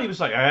came out, he was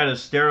like, I had to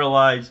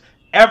sterilize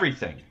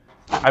everything.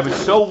 I was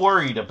so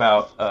worried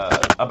about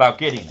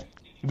getting it.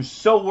 He was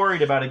so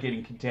worried about it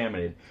getting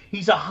contaminated.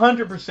 He's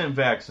 100%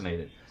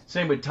 vaccinated.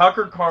 Same with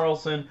Tucker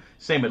Carlson.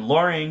 Same with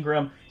Laura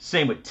Ingraham.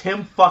 Same with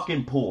Tim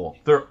fucking Poole.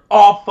 They're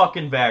all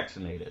fucking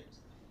vaccinated.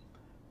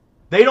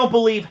 They don't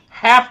believe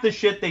half the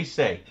shit they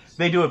say.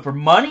 They do it for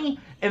money,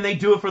 and they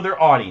do it for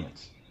their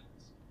audience.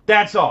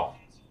 That's all.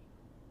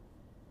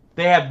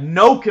 They have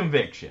no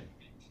conviction.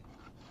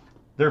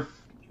 They're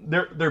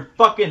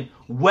fucking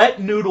wet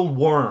noodle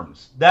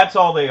worms. That's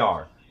all they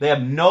are. They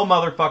have no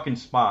motherfucking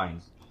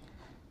spine.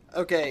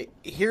 Okay,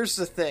 here's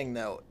the thing,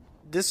 though.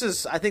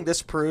 I think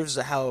this proves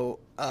how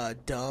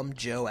dumb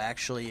Joe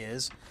actually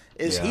is.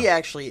 He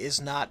actually is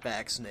not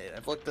vaccinated.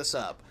 I've looked this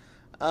up.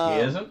 He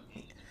isn't?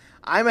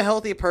 I'm a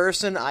healthy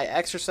person. I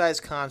exercise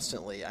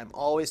constantly. I'm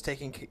always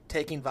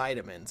taking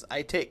vitamins.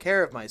 I take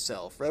care of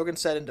myself. Rogan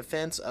said in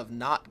defense of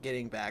not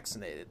getting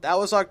vaccinated. That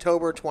was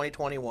October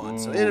 2021,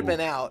 so it had been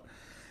out.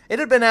 It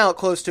had been out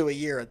close to a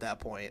year at that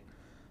point.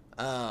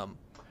 Are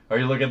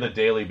you looking at the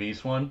Daily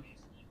Beast one?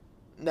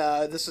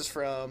 No, this is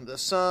from The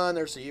Sun.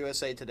 There's a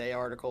USA Today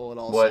article. It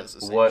all says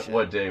the same shit.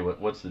 What day?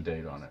 What's the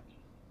date on it?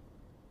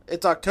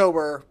 It's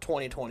October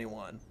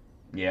 2021.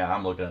 Yeah,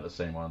 I'm looking at the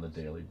same one on the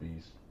Daily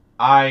Beast.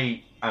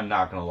 I'm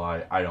not gonna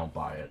lie, I don't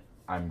buy it.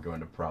 I am going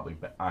to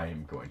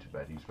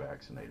bet he's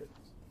vaccinated.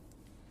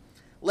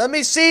 Let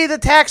me see the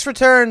tax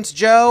returns,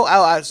 Joe.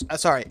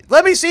 Sorry.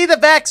 Let me see the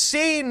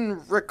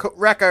vaccine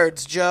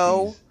records,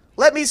 Joe.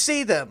 Let me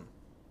see them.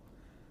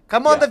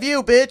 Come on The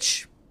View,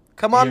 bitch.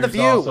 Come on The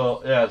View. Also,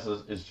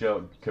 as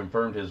Joe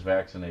confirmed his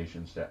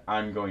vaccination stat,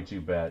 I'm going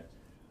to bet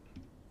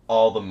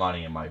all the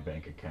money in my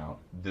bank account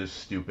this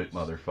stupid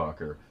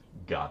motherfucker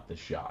got the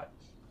shot.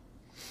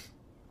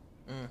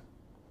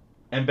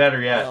 And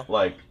better yet,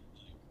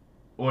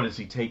 what is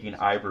he taking,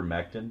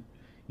 ivermectin?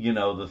 You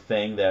know, the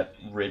thing that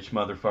rich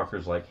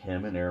motherfuckers like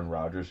him and Aaron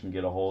Rodgers can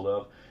get a hold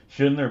of?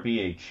 Shouldn't there be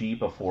a cheap,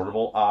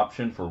 affordable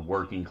option for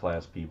working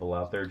class people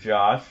out there,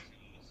 Josh?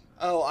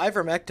 Oh,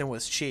 ivermectin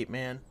was cheap,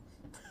 man.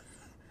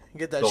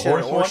 Get that shit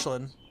at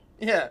Orscheln.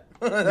 Yeah.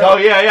 Oh,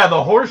 yeah,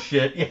 the horse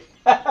shit.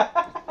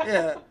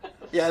 Yeah.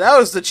 Yeah, that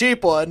was the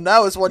cheap one. That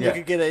was one you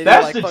could get at.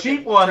 That's the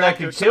cheap one that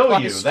could kill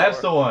you.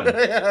 That's the one.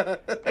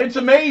 It's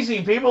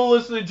amazing. People who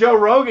listen to Joe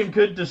Rogan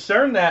could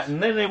discern that,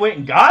 and then they went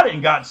and got it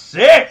and got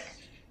sick.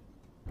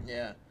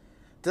 Yeah.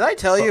 Did I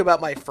tell you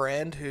about my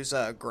friend whose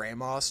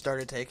grandma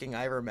started taking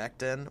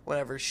ivermectin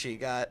whenever she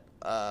got,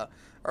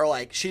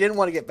 she didn't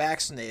want to get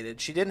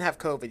vaccinated. She didn't have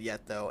COVID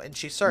yet, though, and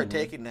she started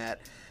taking that.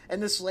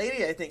 And this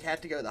lady, I think,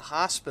 had to go to the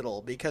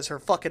hospital because her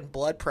fucking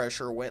blood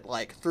pressure went,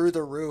 through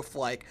the roof,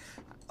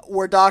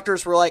 where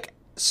doctors were like,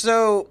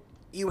 so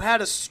you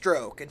had a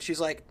stroke? And she's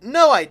like,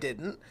 no, I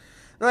didn't.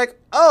 They're like,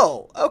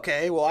 oh,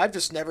 okay, well, I've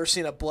just never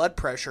seen a blood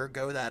pressure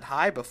go that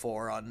high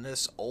before on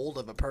this old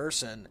of a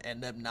person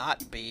and them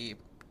not be,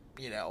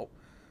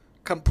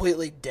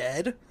 completely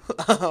dead.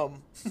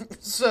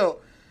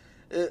 So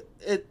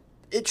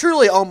it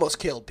truly almost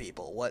killed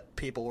people, what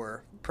people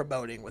were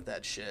promoting with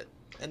that shit.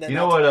 And then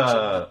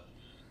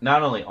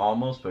not only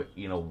almost, but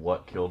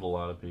what killed a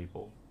lot of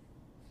people,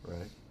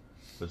 right?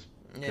 Was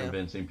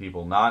convincing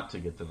people not to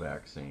get the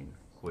vaccine,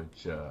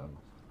 which,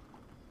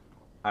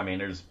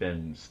 there's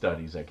been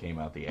studies that came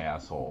out the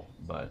asshole,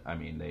 but,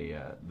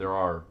 there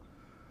are,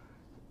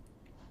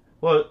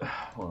 what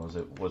was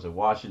it? Was it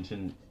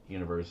Washington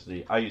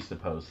University? I used to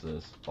post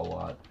this a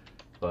lot,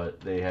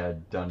 but they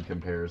had done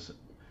comparison.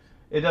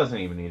 It doesn't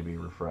even need to be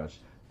refreshed.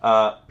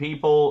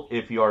 People,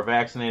 if you are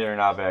vaccinated or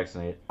not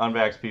vaccinated,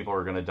 unvaxxed people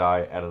are going to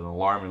die at an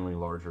alarmingly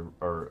larger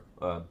or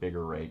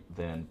bigger rate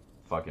than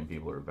fucking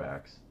people who are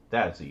vaxxed.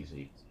 That's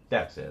easy.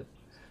 That's it.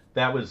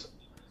 That was,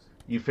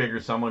 you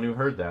figure someone who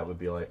heard that would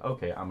be like,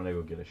 okay, I'm going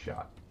to go get a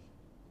shot.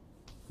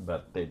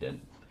 But they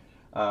didn't.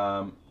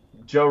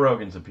 Joe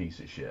Rogan's a piece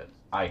of shit.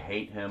 I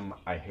hate him.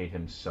 I hate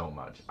him so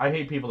much. I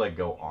hate people that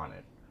go on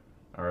it.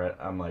 All right?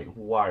 I'm like,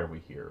 why are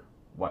we here?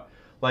 What?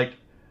 Like,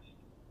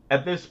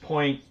 at this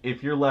point,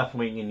 if you're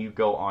left-wing and you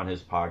go on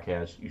his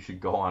podcast, you should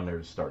go on there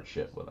to start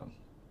shit with him.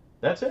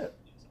 That's it.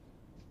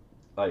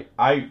 Like,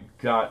 I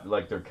got,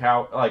 like,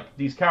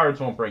 these cowards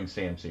won't bring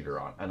Sam Cedar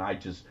on. And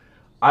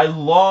I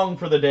long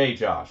for the day,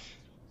 Josh,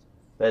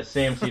 that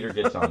Sam Cedar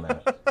gets on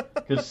that.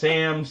 Because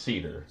Sam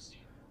Cedar,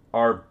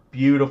 our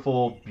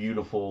beautiful,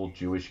 beautiful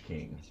Jewish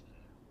king,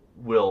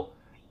 will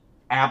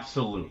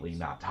absolutely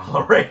not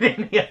tolerate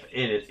any of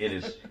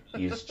it.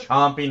 He is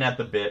chomping at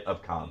the bit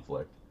of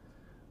conflict.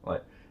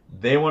 Like,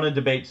 they want to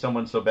debate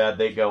someone so bad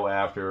they go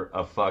after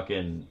a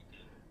fucking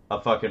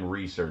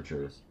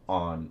researcher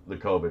on the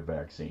COVID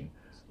vaccine.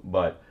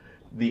 But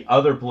the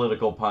other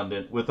political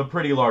pundit, with a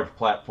pretty large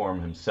platform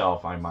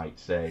himself, I might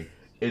say,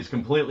 is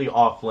completely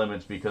off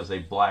limits because they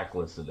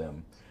blacklisted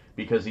him.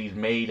 Because he's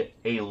made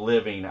a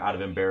living out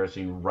of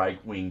embarrassing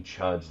right-wing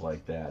chuds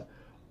like that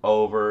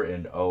over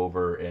and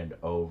over and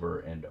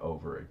over and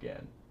over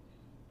again.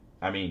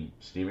 I mean,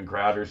 Steven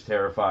Crowder's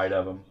terrified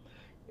of him.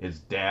 His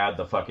dad,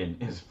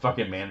 his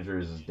fucking manager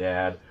is his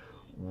dad,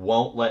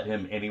 won't let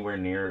him anywhere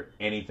near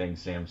anything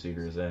Sam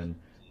Cedar's in.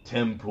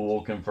 Tim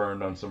Pool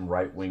confirmed on some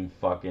right-wing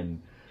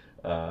fucking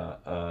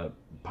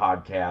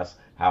podcast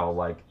how,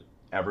 like,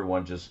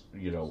 everyone just,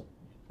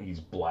 he's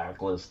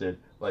blacklisted.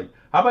 Like,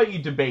 how about you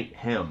debate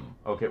him?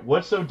 Okay,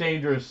 what's so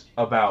dangerous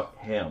about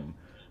him?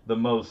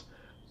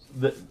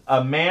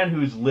 A man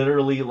who's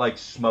literally like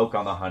smoke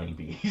on the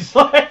honeybees.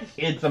 Like,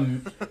 it's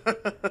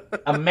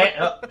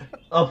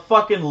a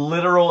fucking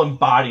literal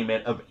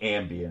embodiment of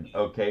Ambien.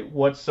 Okay,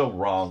 what's so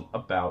wrong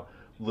about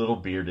little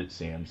bearded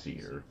Sam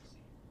Cedar?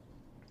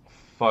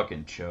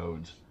 Fucking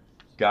chodes.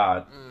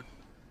 God.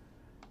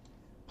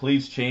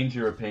 Please change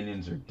your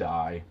opinions or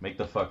die. Make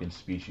the fucking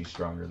species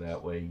stronger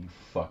that way, you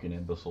fucking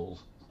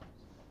imbeciles.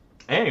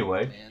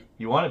 Anyway, man.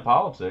 You wanted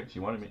politics.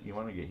 You want to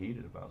get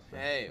heated about stuff.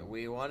 Hey,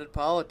 we wanted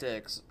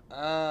politics.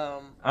 I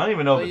don't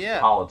even know if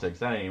it's politics.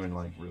 That ain't even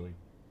really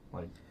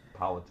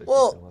politics.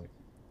 Well,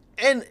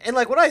 and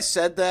like when I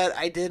said that,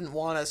 I didn't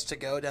want us to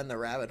go down the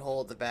rabbit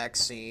hole of the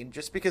vaccine,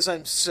 just because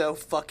I'm so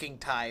fucking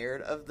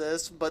tired of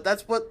this. But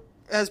that's what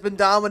has been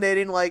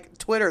dominating like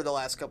Twitter the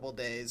last couple of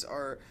days,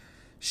 or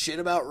shit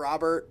about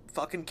Robert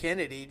fucking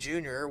Kennedy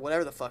Jr.,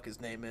 whatever the fuck his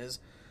name is,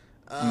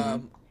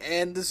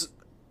 and this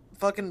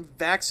fucking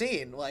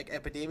vaccine, like,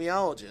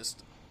 epidemiologist.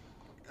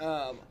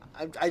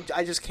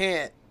 I just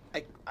can't.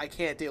 I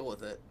can't deal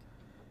with it.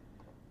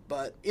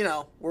 But,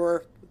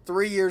 we're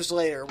 3 years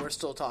later, we're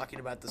still talking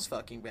about this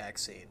fucking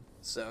vaccine.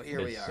 So here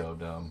we are. It's so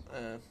dumb.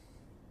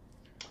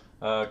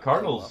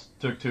 Cardinals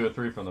took 2 or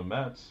 3 from the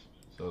Mets.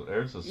 So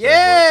there's a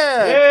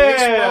segue.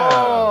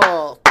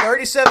 Baseball!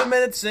 37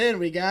 minutes in,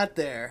 we got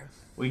there.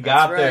 We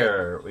got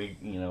there. We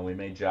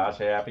made Josh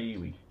happy.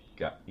 We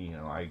got,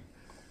 I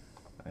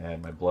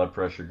had my blood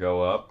pressure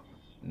go up.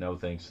 No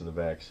thanks to the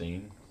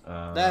vaccine.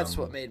 That's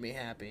what made me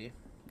happy.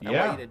 I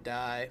want you to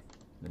die.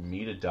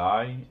 Me to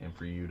die, and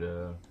for you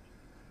to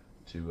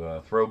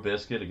throw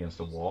biscuit against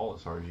a wall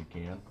as hard as you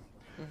can.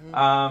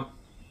 Mm-hmm.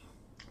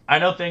 I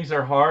know things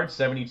are hard.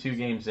 72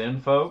 games in,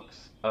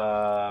 folks.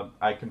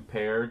 I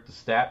compared the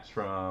stats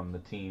from the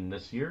team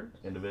this year,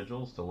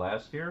 individuals, to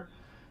last year,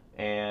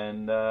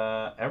 and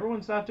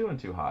everyone's not doing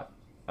too hot.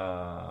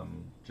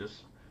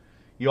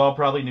 You all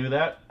probably knew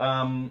that.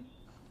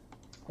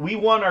 We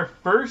won our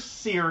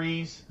first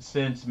series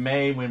since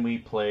May when we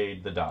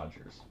played the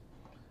Dodgers.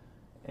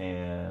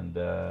 And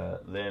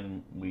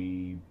then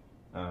we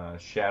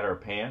shat our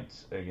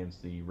pants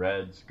against the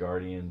Reds,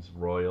 Guardians,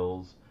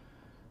 Royals.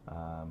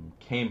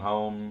 Came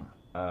home,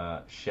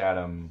 shat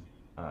them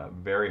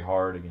very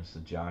hard against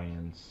the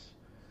Giants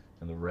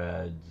and the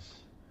Reds.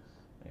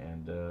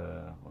 And,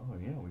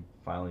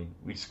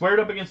 we squared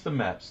up against the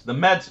Mets. The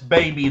Mets,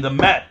 baby, the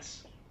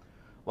Mets!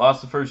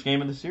 Lost the first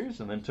game of the series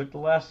and then took the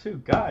last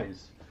 2.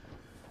 Guys,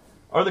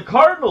 are the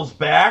Cardinals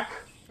back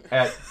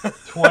at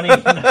 20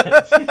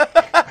 minutes?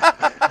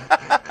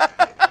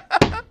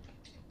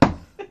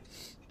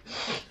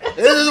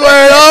 This is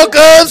where it all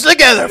comes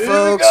together,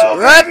 folks.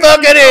 Right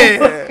fucking here.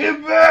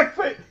 Fucking back.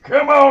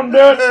 Come on,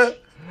 Dutch.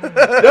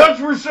 Dutch,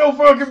 we're so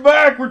fucking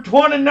back. We're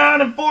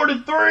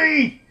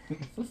 29-43.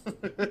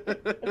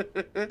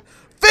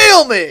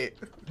 Feel me.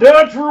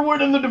 Dutch, we're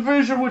winning the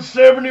division with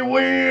 70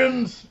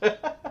 wins.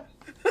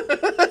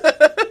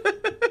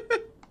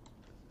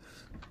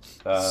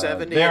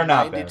 70 they're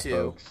not 92. back,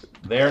 folks.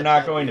 They're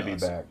not going to be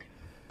back.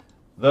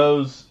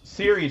 Those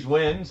series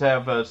wins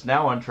have us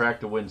now on track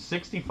to win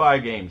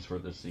 65 games for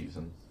this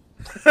season.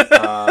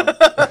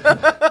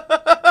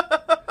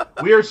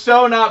 We are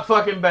so not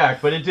fucking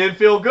back, but it did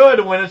feel good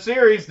to win a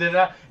series, did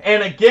it?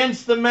 And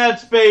against the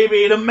Mets,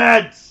 baby, the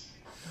Mets.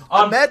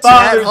 On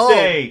Father's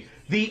Day,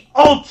 the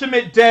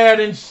ultimate dad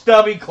in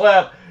Stubby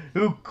Clap,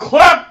 who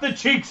clapped the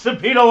cheeks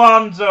of Pete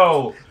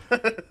Alonso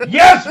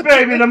Yes,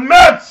 baby, the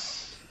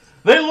Mets!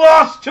 They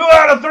lost 2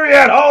 out of 3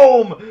 at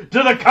home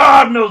to the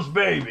Cardinals,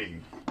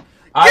 baby!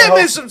 Give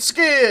me some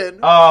skin!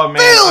 Oh,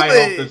 man, I me!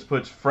 hope this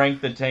puts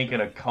Frank the Tank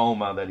in a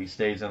coma that he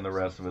stays in the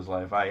rest of his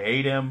life. I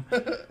hate him.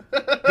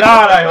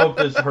 God, I hope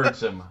this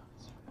hurts him.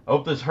 I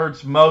hope this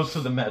hurts most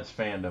of the Mets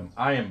fandom.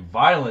 I am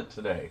violent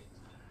today.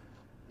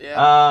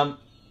 Yeah.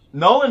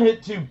 Nolan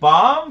hit 2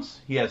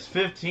 bombs. He has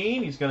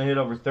 15. He's going to hit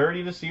over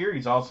 30 this year.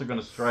 He's also going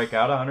to strike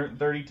out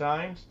 130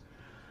 times.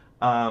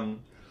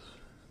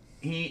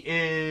 He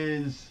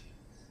is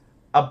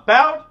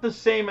about the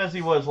same as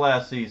he was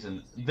last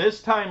season.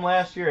 This time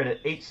last year at an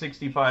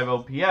 865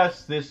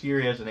 OPS. This year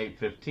he has an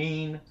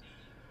 815.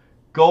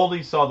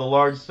 Goldie saw the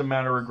largest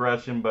amount of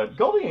regression, but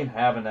Goldie ain't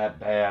having that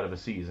bad of a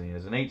season. He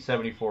has an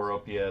 874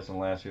 OPS, and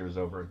last year was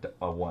over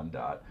a 1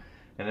 dot.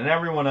 And then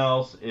everyone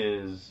else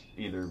is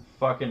either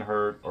fucking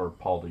hurt or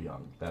Paul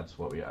DeYoung. That's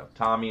what we have.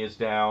 Tommy is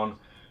down,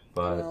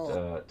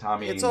 but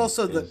Tommy. It's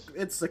also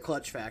the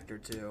clutch factor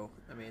too.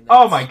 I mean.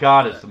 Oh my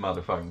God! It's the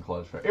motherfucking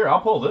clutch factor. Here,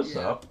 I'll pull this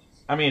up.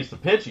 I mean, it's the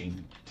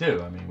pitching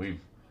too. I mean, we've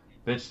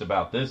bitched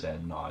about this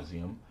ad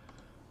nauseum.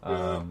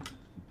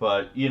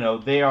 But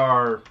they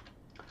are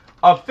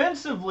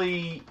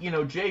offensively.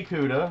 Jay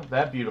Cuda,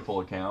 that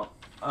beautiful account.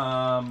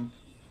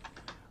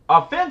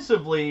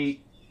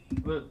 Offensively,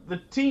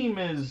 the team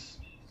is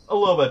a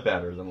little bit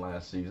better than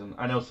last season.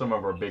 I know some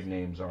of our big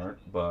names aren't,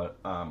 but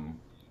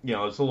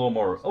it's a little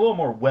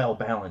more well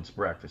balanced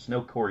breakfast.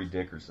 No Corey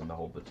Dickerson to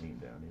hold the team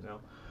down,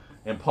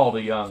 and Paul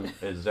DeYoung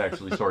is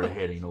actually sort of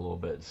hitting a little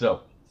bit.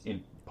 So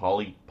in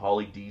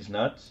Paulie D's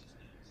nuts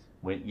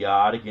went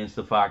yard against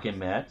the fucking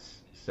Mets,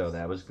 so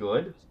that was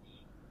good.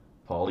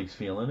 Paulie's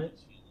feeling it,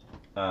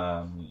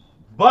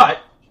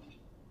 but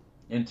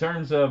in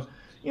terms of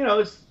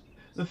it's.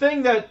 The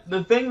thing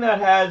that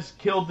has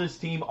killed this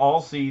team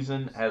all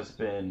season has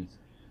been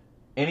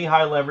any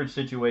high leverage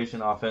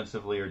situation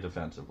offensively or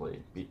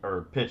defensively,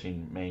 or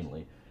pitching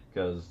mainly,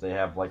 because they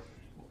have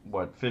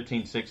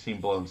 15,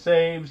 16 blown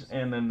saves,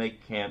 and then they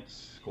can't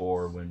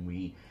score when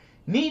we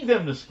need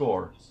them to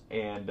score.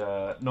 And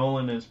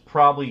Nolan is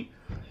probably,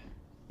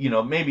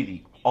 maybe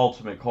the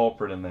ultimate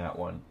culprit in that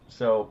one.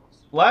 So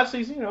last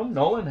season,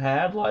 Nolan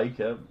had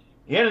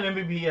he had an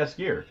MVP-esque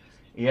year.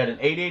 He had an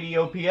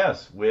 880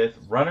 OPS with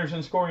runners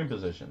in scoring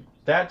position.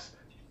 That's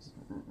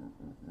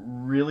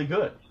really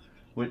good.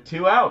 With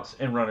 2 outs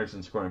and runners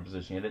in scoring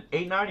position, he had an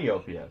 890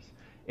 OPS.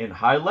 In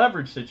high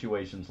leverage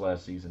situations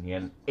last season, he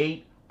had an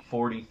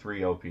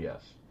 843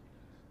 OPS.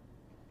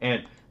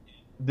 And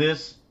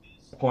this,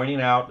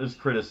 pointing out this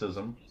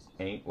criticism,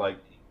 ain't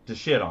to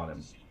shit on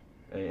him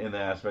in the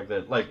aspect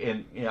that,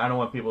 and I don't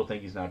want people to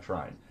think he's not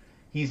trying.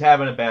 He's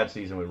having a bad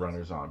season with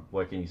runners on.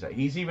 What can you say?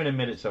 He's even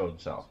admitted so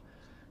himself.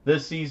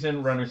 This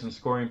season, runners in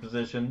scoring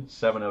position,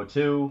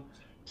 702.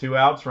 2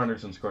 outs,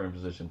 runners in scoring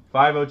position,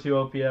 502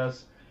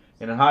 OPS.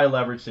 And in high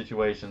leverage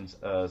situations,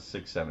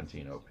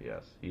 617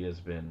 OPS. He has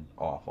been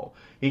awful.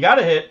 He got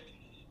a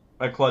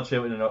clutch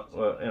hit in a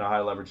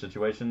high leverage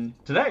situation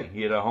today.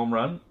 He had a home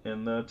run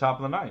in the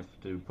top of the 9th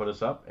to put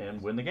us up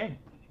and win the game.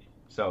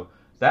 So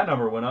that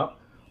number went up.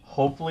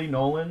 Hopefully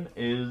Nolan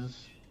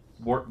is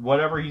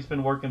whatever he's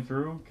been working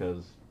through,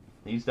 because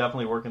he's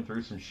definitely working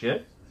through some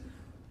shit.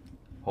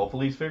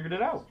 Hopefully he's figured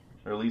it out,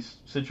 or at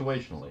least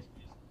situationally.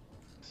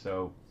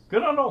 So,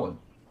 good on Nolan.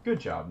 Good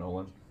job,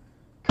 Nolan.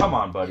 Come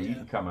on, buddy. You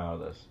can come out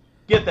of this.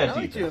 Get that defense.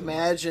 I like to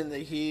imagine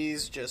that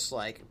he's just,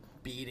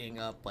 beating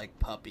up,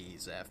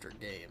 puppies after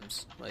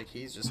games.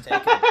 He's just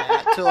taking a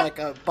bat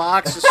to, a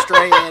box of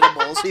stray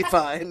animals he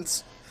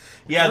finds.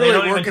 Yeah, they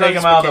don't even take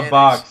him out of the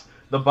box.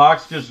 The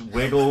box just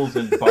wiggles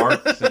and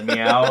barks and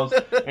meows,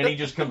 and he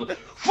just comes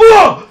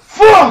fuck!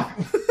 Fuck!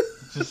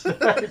 Just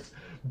starts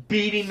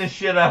beating the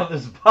shit out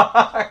of this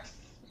box.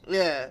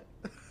 Yeah.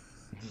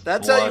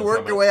 That's how you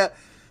work your way out.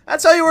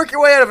 That's how you work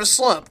your way out of a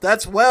slump.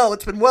 It's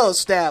been well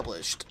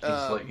established. He's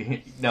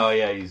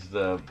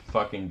the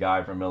fucking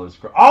guy from Miller's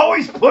Crow.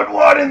 Always put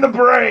one in the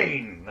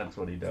brain. That's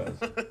what he does.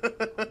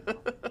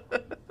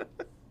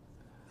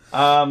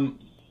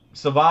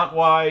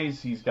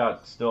 Savant-wise, he's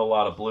got still a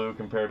lot of blue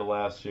compared to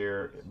last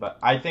year, but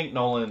I think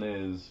Nolan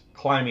is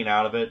climbing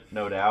out of it,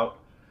 no doubt.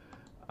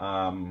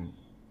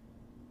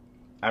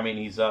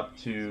 He's up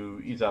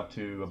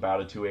to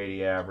about a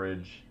 280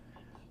 average.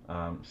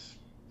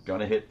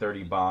 Gonna hit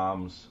 30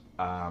 bombs.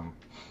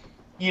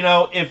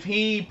 If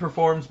he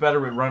performs better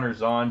with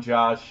runners on,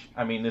 Josh,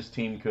 this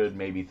team could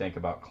maybe think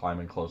about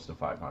climbing close to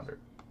 500.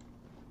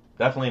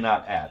 Definitely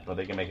not at, but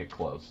they can make it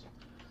close.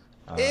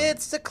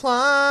 It's the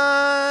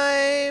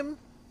climb.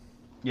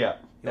 Yeah.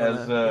 You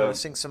want to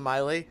sing some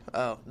Miley?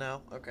 Oh,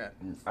 no? Okay.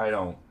 I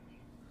don't.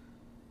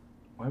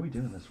 Why are we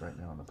doing this right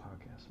now on the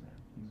podcast, man?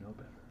 You know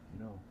better.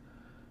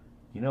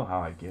 You know how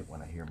I get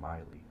when I hear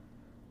Miley.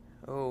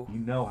 Oh. You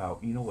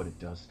know what it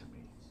does to me.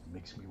 It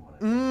makes me want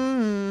to.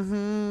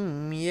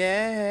 Mm-hmm.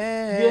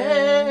 Yeah.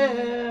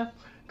 Yeah.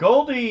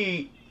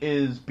 Goldie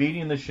is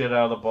beating the shit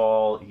out of the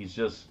ball. He's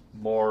just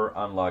more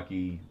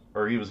unlucky,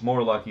 or he was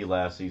more lucky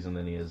last season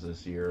than he is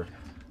this year.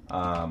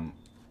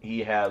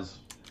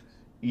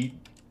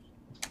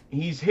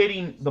 he's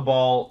hitting the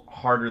ball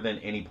harder than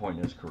any point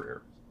in his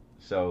career.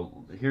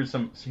 So here's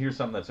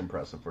something that's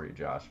impressive for you,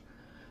 Josh.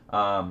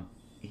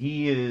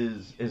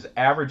 His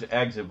average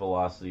exit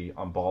velocity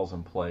on balls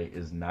in play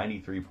is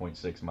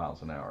 93.6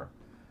 miles an hour.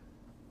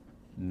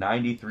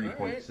 93.6.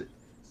 Right.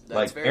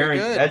 Like very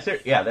Aaron,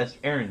 good. that's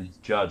Aaron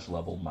Judge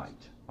level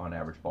might on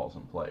average balls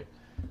in play.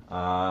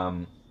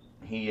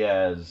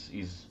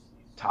 He's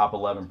top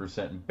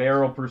 11% in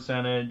barrel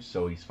percentage,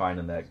 so he's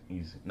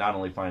not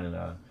only finding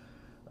a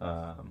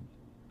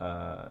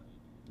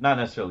not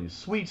necessarily a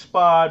sweet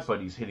spot, but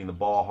he's hitting the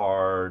ball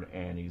hard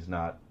and he's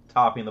not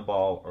topping the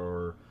ball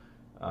or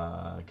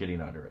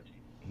getting under it.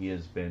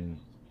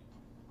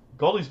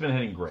 Goldie's been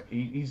hitting great.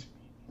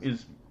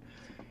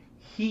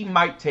 He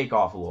might take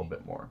off a little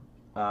bit more.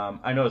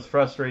 I know it's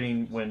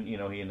frustrating when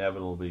he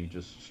inevitably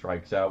just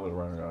strikes out with a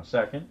runner on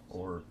second,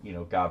 or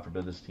God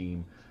forbid this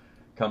team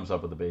comes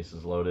up with the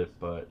bases loaded.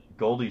 But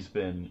Goldie's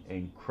been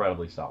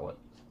incredibly solid.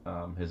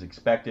 His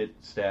expected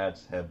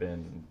stats have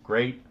been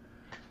great.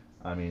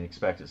 I mean,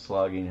 expected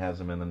slugging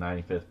has him in the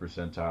 95th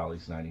percentile.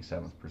 He's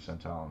 97th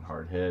percentile on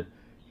hard hit.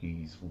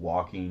 He's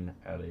walking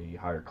at a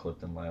higher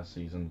clip than last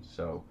season.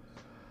 So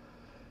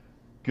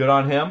good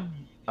on him.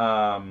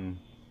 I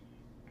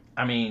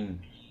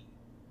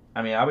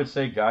would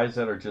say guys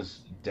that are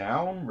just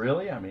down,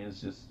 really. I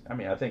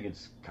think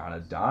it's kind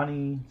of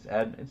Donnie.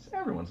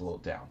 Everyone's a little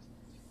down,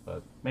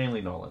 but mainly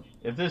Nolan.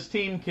 If this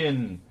team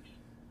can,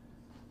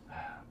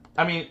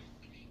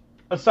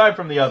 aside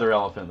from the other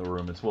elephant in the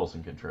room, it's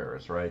Wilson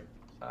Contreras, right?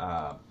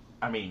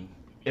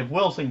 If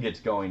Wilson gets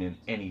going in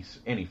any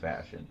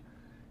fashion,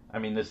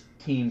 this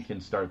team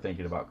can start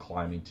thinking about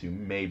climbing to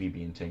maybe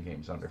being 10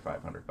 games under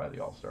 500 by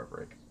the All-Star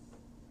break.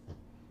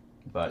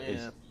 But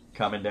it's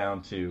coming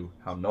down to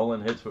how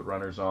Nolan hits with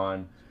runners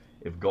on,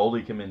 if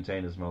Goldie can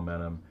maintain his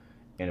momentum,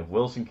 and if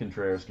Wilson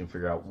Contreras can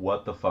figure out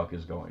what the fuck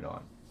is going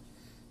on.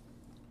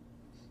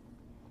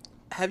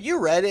 Have you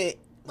read it,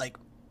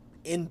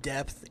 in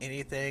depth,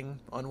 anything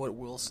on what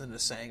Wilson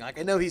is saying? I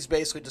know he's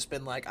basically just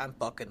been like, I'm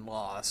fucking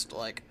lost.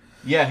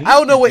 Yeah, I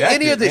don't know what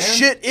any of this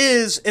shit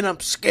is, and I'm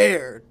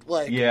scared.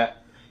 Yeah,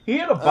 he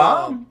had a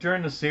bomb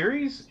during the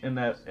series in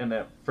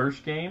that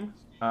first game,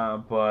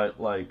 but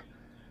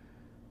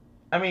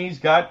he's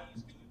got,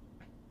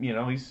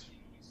 he's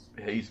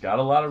got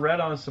a lot of red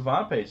on his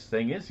Savant page. The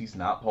thing is, he's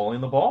not pulling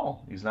the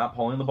ball. He's not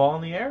pulling the ball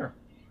in the air,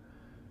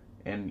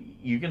 and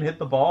you can hit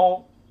the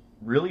ball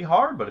really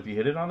hard, but if you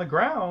hit it on the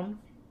ground,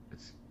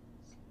 it's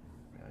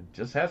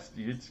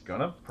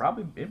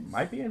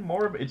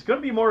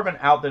gonna be more of an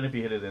out than if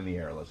you hit it in the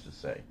air. Let's just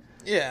say.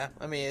 Yeah,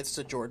 it's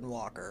the Jordan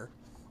Walker,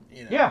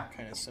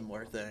 kind of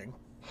similar thing.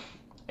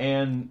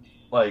 And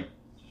I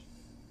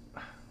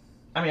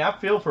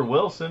feel for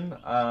Wilson.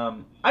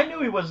 I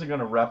knew he wasn't going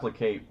to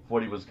replicate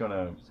what he was going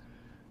to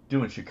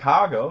do in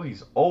Chicago.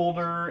 He's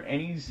older, and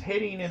he's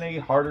hitting in a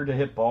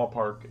harder-to-hit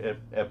ballpark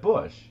at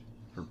Busch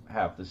for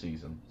half the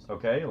season.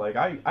 Okay?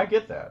 I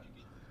get that.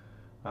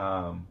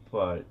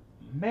 But,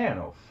 man,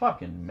 oh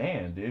fucking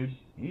man, dude.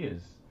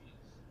 He's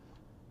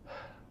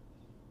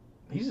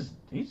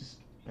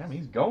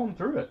going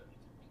through it.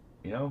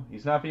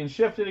 He's not being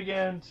shifted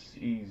against.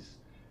 He's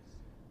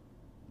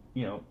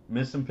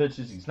missing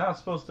pitches he's not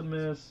supposed to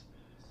miss.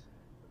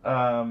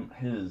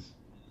 His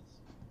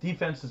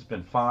defense has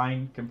been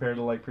fine compared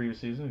to previous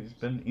season.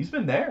 He's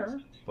been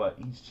there, but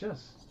he's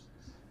just.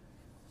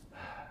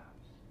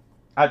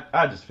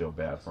 I just feel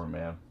bad for him,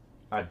 man.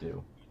 I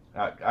do.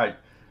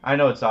 I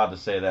know it's odd to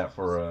say that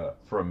for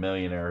a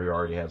millionaire who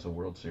already has a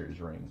World Series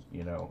ring.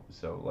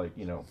 So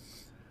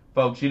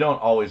folks, you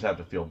don't always have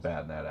to feel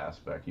bad in that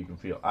aspect. You can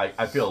feel.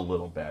 I feel a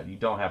little bad. You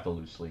don't have to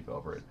lose sleep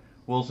over it.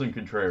 Wilson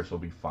Contreras will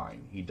be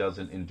fine. He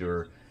doesn't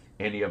endure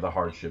any of the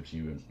hardships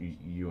you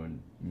and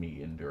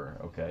me endure,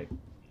 okay?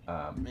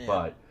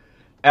 But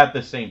at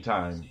the same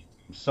time,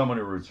 someone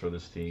who roots for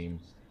this team,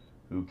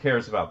 who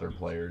cares about their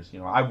players,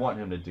 I want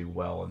him to do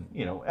well. And,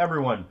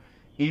 everyone,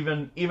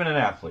 even an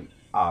athlete,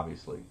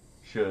 obviously,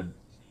 should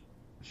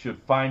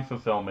find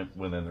fulfillment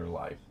within their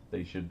life.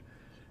 They should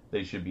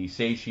be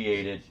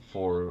satiated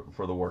for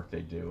the work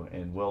they do.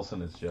 And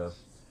Wilson is just,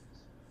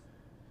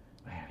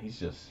 man,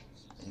 it's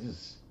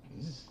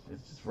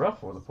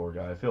rough for the poor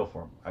guy. I feel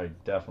for him. I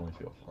definitely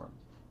feel for him.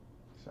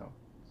 So,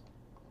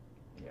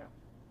 yeah.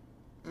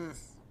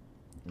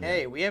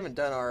 Hey, we haven't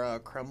done our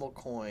Kreml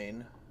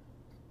coin.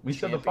 We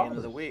said the fathers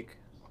of the week.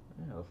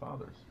 Yeah, the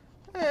fathers.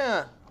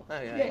 Yeah.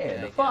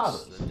 The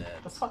fathers.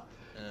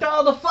 The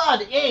All the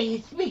fathers. Hey,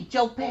 it's me,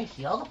 Joe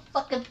Pesci. All the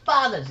fucking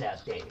fathers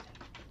out there.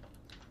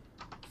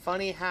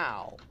 Funny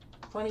how?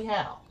 Funny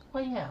how?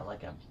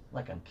 Like I'm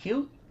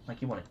cute?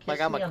 Like you want to kiss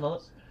I'm me a, on the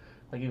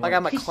like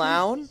I'm a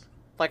clown? Me?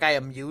 Like I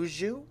amuse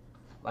you?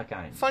 Like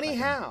I'm... Funny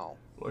how?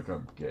 Like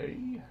I'm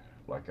gay?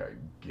 Like I'm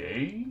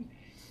gay?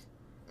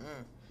 So,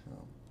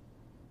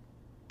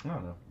 I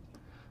don't know.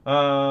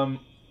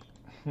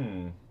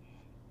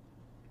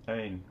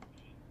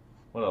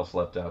 What else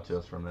left out to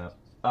us from that?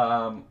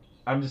 I'm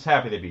just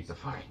happy they beat the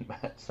fucking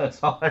Mets.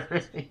 That's all I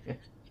really...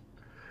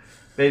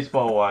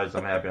 Baseball wise,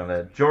 I'm happy on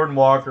that. Jordan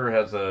Walker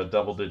has a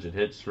double-digit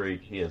hit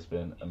streak. He has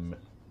been,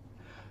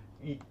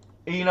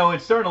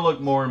 it's starting to look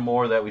more and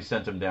more that we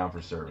sent him down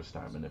for service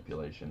time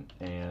manipulation,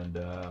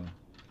 and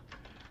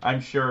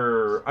I'm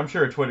sure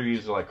a Twitter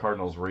user like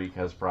Cardinals Reek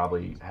has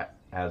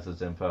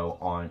his info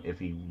on if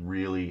he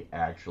really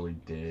actually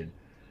did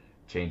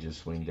change his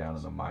swing down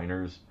in the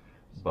minors,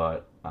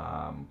 but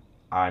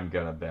I'm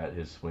gonna bet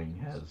his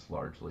swing has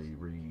largely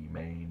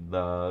remained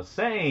the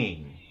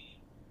same.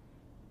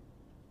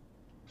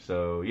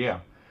 So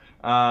yeah,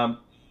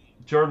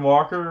 Jordan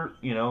Walker,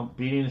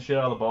 beating the shit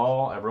out of the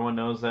ball. Everyone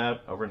knows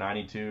that. Over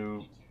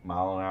 92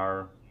 mile an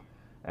hour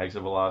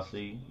exit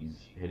velocity. He's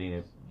hitting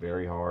it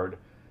very hard.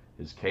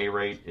 His K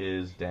rate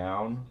is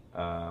down.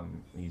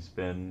 He's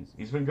been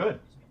good.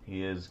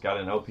 He has got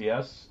an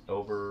OPS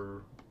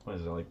over, what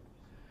is it, like,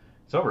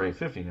 it's over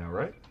 850 now,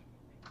 right?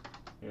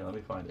 Here, let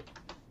me find it.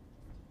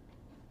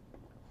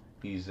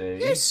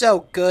 You're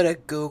so good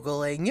at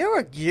Googling.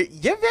 You're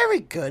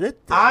very good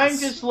at this. I'm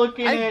just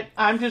looking at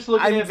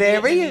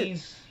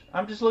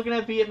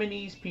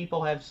Vietnamese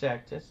people have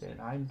sex. That's it.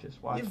 I'm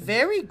just watching. You're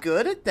very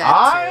good at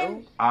that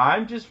too.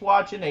 I'm just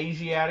watching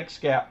Asiatic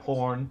scat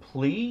porn.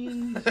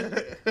 Please,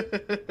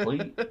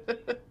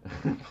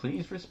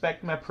 please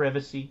respect my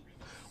privacy.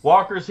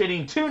 Walker's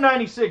hitting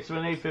 296 with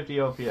an 850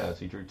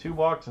 OPS. He drew 2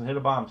 walks and hit a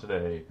bomb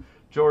today.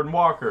 Jordan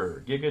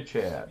Walker, Giga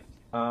Chad.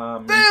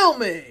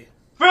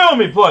 Film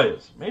me,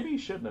 players. Maybe he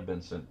shouldn't have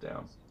been sent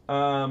down.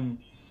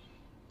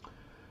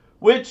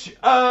 Here's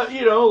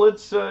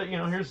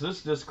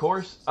this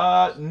discourse.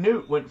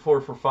 Newt went 4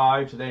 for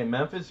 5 today in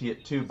Memphis. He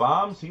hit 2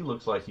 bombs. He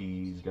looks like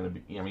he's gonna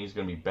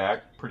be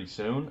back pretty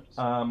soon.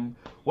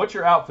 What's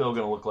your outfield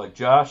gonna look like,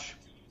 Josh?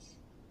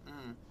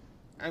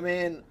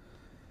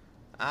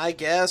 I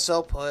guess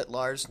I'll put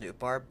Lars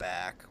Nootbaar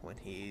back when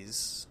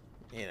he's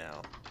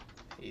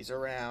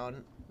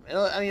around.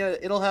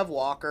 It'll have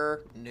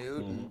Walker,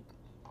 Newt, and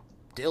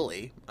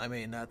Dilly.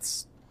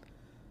 That's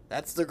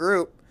the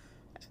group.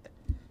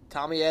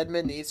 Tommy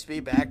Edman needs to be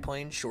back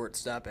playing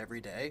shortstop every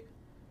day.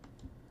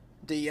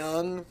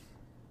 DeYoung,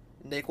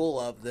 Nick will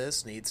love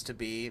this, needs to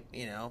be,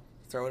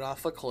 thrown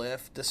off a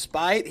cliff,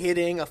 despite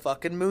hitting a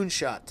fucking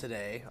moonshot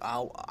today.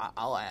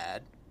 I'll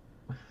add.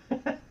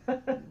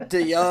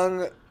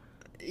 DeYoung,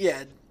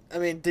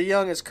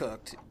 DeYoung is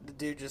cooked. The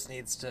dude just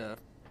needs to,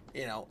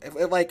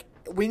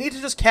 we need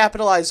to just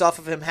capitalize off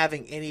of him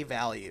having any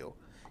value.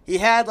 He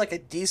had, a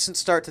decent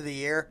start to the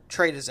year.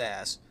 Trade his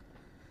ass.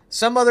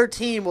 Some other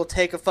team will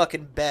take a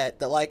fucking bet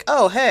that,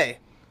 oh, hey,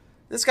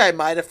 this guy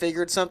might have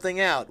figured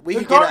something out.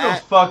 The Cardinals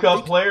fuck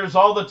up players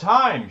all the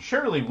time.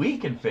 Surely we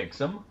can fix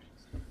them.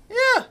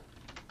 Yeah.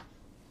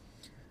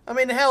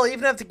 Hell,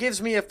 even if it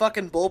gives me a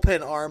fucking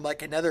bullpen arm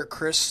like another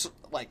Chris,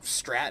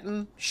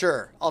 Stratton,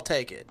 sure, I'll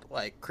take it.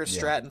 Chris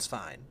Stratton's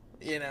fine,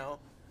 Even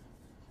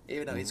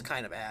though he's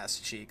kind of ass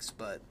cheeks,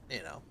 but,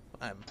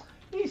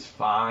 He's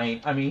fine.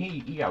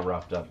 He got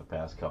roughed up the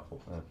past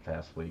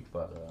week,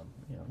 but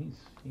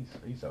he's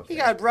okay. He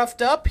got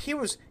roughed up. He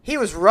was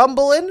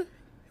rumbling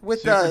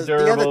with the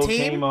other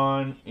team. Came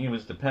on. He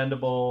was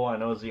dependable. I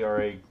know his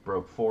ERA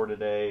broke 4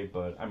 today,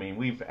 but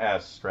we've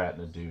asked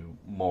Stratton to do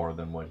more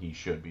than what he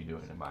should be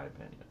doing, in my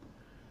opinion.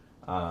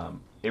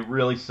 It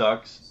really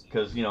sucks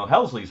because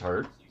Helsley's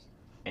hurt,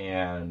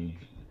 and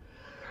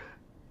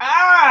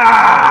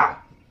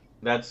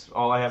that's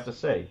all I have to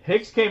say.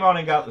 Hicks came on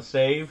and got the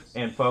save,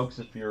 and folks,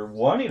 if you're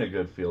wanting a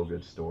good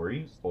feel-good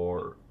story,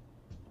 or,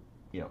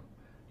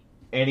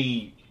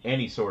 any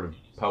sort of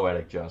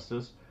poetic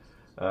justice,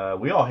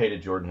 we all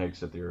hated Jordan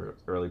Hicks at the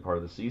early part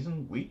of the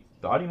season. We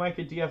thought he might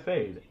get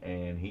DFA'd,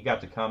 and he got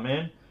to come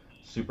in,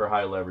 super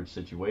high leverage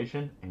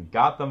situation, and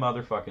got the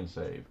motherfucking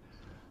save.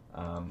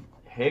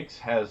 Hicks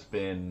has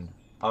been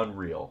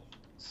unreal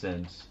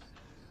since,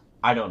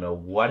 I don't know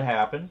what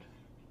happened.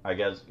 I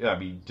guess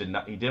he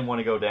didn't want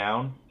to go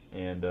down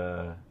and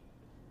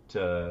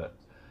to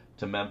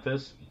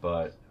Memphis,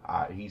 but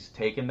he's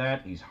taken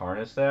that, he's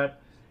harnessed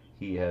that.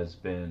 He has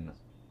been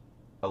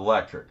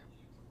electric.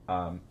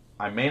 I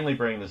mainly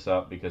bring this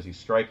up because he's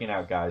striking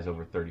out guys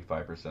over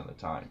 35% of the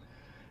time,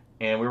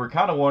 and we were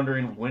kind of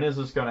wondering, when is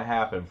this going to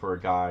happen for a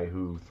guy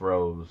who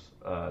throws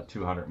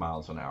 200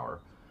 miles an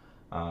hour?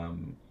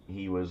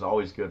 He was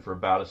always good for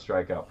about a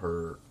strikeout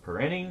per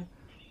inning,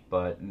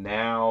 but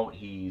now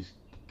he's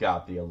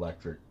got the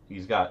electric.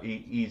 He's got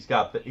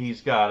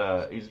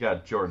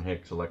Jordan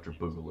Hicks electric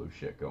boogaloo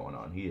shit going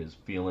on. He is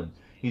feeling.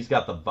 He's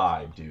got the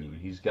vibe, dude.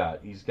 He's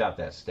got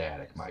that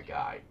static, my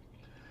guy.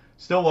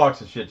 Still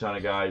walks a shit ton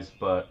of guys,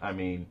 but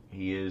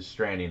he is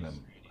stranding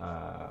them.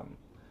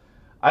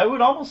 I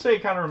would almost say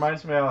it kind of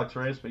reminds me of Alex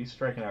Reyes, but he's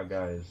striking out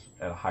guys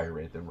at a higher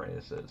rate than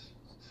Reyes is.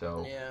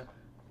 So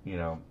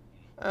yeah,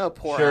 Oh,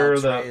 poor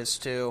Alex Reyes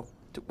too.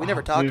 We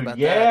never talked about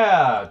that.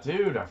 Yeah,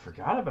 dude, I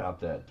forgot about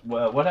that.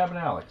 Well, what happened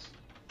to Alex?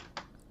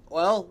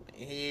 Well,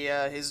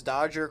 his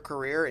Dodger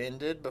career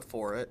ended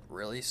before it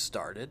really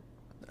started,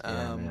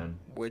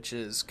 which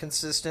is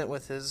consistent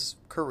with his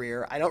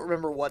career. I don't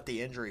remember what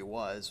the injury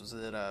was. Was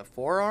it a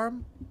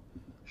forearm?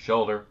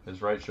 Shoulder,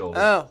 his right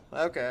shoulder. Oh,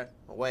 okay,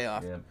 way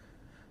off.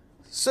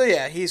 So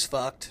yeah, he's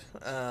fucked.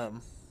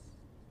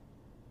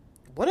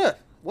 What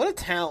a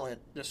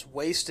talent just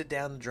wasted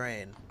down the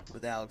drain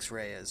with Alex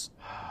Reyes.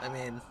 I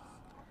mean,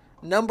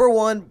 number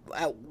one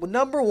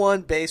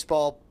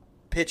baseball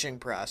pitching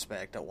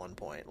prospect at one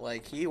point.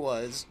 Like he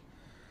was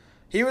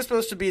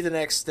supposed to be the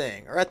next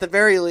thing, or at the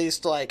very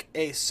least, like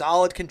a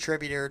solid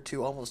contributor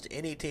to almost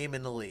any team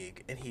in the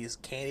league, and he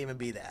can't even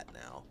be that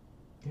now.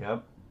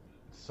 Yep,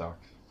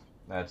 sucks.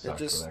 That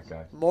sucks for that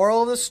guy.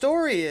 Moral of the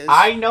story is,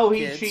 I know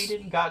he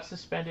cheated and got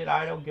suspended.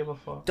 I don't give a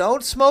fuck.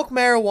 Don't smoke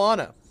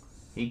marijuana.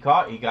 He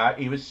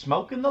was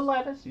smoking the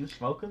lettuce. He was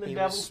smoking the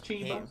devil's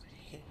chiba.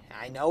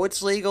 I know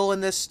it's legal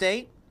in this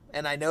state,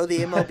 and I know the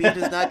MLB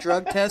does not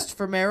drug test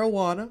for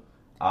marijuana.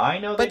 I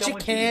know they but don't you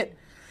want can't.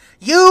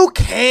 You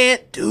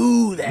can't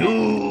do that.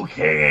 You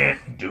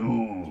can't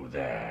do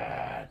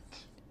that.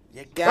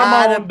 You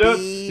gotta Come on,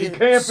 be You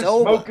can't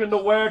sober. be smoking the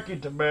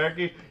wacky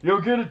tobacco.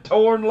 You'll get a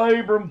torn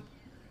labrum.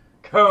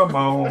 Come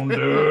on,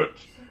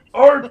 Dutch.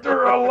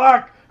 Arthur,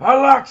 I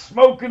like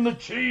smoking the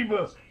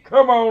chiba.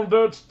 Come on,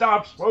 Dutch,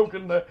 stop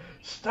smoking that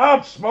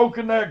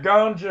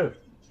ganja.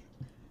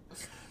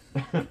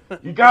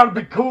 You gotta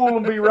be cool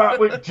and be right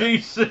with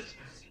Jesus.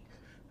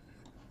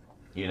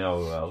 You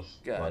know who else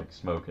like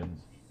smoking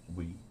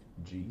weed?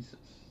 Jesus.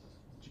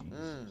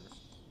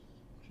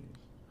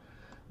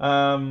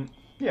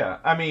 Yeah,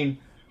 I mean,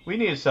 we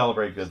need to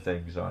celebrate good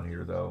things on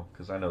here, though,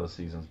 because I know the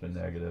season's been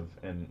negative,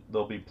 and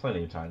there'll be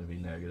plenty of time to be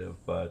negative,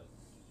 but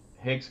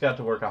Hicks got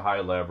to work a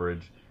high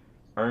leverage,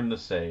 earn the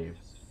save.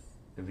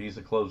 If he's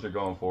the closer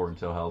going forward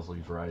until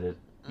Helsley's right it,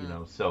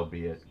 so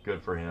be it.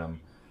 Good for him.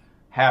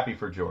 Happy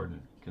for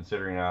Jordan,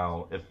 considering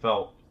how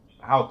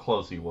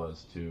close he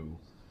was to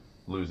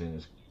losing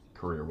his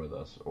career with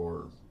us,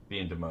 or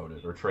being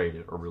demoted, or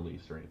traded, or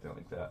released, or anything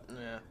like that.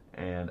 Yeah.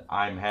 And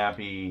I'm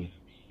happy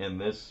in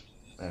this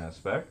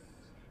aspect.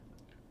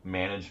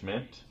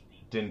 Management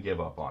didn't give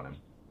up on him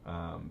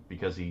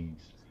because he's,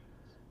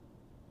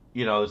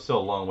 there's still a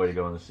long way to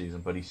go in the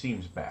season, but he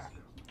seems back.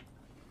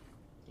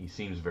 He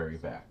seems very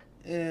back.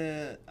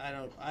 I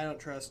don't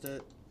trust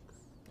it.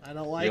 I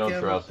don't like him. You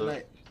don't trust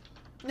it?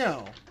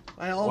 No,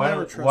 I'll why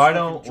never trust. Why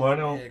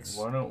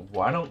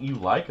don't you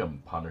like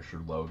him,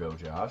 Punisher logo,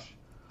 Josh?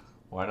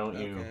 Why don't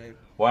you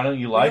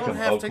like him?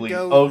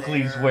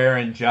 Oakley's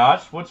wearing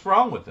Josh. What's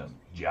wrong with him,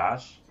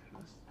 Josh?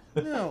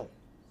 No.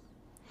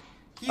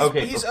 He's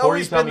before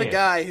always you tell been the me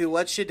guy who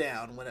lets you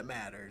down when it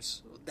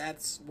matters.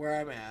 That's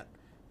where I'm at.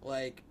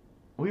 Like,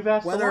 we've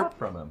asked a lot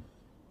from him.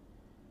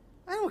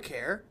 I don't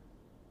care.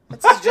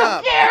 That's his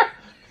job. Care.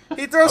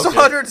 He throws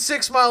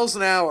 106 miles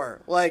an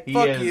hour. Like,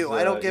 fuck you.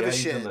 I don't give a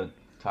shit. He's in the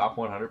top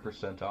 100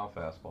 percentile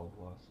fastball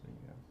velocity.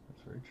 Yeah,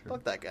 that's very true.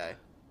 Fuck that guy.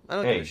 I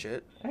don't give a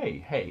shit.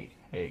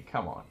 Hey,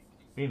 come on.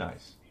 Be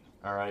nice.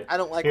 All right? I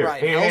don't like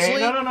Ryan Helsley.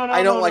 No,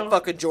 I don't like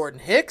fucking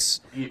Jordan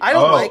Hicks. I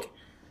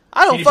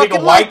Can don't you pick a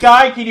white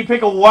guy? Can you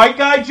pick a white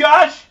guy,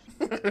 Josh?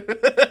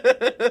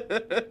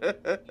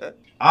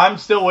 I'm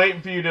still waiting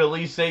for you to at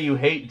least say you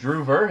hate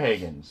Drew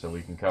Verhagen so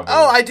we can cover it.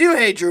 I do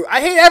hate Drew. I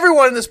hate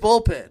everyone in this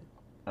bullpen.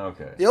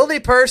 Okay. The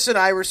only person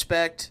I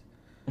respect,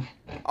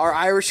 our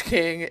Irish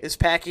King, is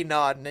Packy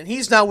Naughton, and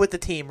he's not with the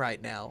team right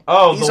now.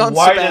 Oh, he's the on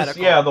whitest,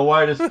 sabbatical. yeah, the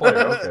whitest player.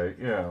 Okay,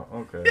 yeah,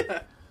 okay.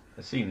 Yeah.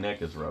 I see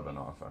Nick is rubbing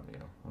off on you.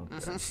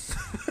 Okay.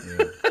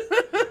 Yeah.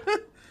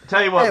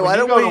 Tell you what, when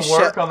you go to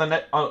work on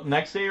the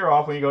next day you're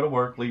off, when you go to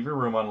work, leave your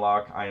room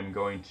unlocked. I am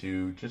going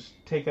to just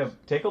take a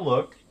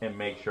look and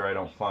make sure I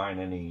don't find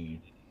any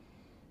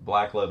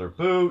black leather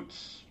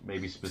boots,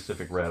 maybe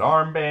specific red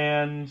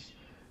armbands,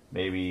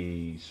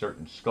 maybe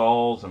certain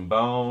skulls and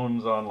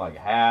bones on like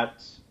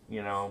hats,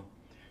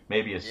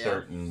 maybe a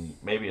certain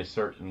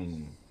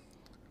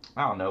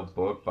I don't know,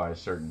 book by a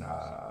certain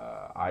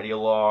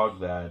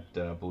ideologue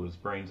that blew his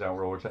brains out in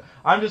World War II.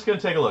 I'm just going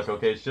to take a look,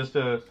 okay? It's just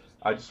as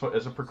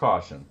a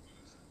precaution,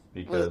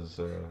 because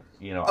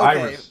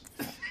okay.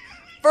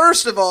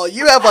 First of all,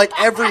 you have like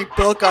every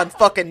book on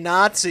fucking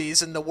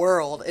Nazis in the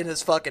world in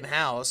his fucking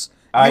house.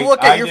 You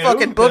look at your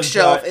fucking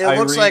bookshelf, it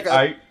looks like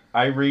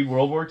I read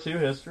World War II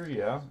history,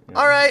 yeah.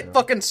 All right,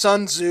 fucking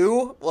Sun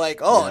Tzu, like,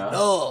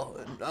 no,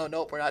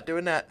 we're not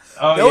doing that.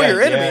 Oh, know yeah,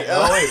 your enemy. Yeah.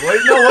 Oh,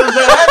 wait, no, what was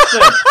that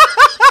accent?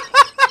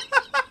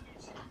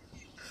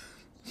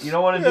 You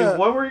don't want to do,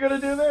 what were you going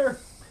to do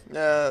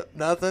there?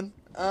 Nothing.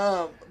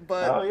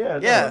 But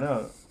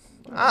no.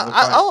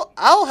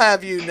 I'll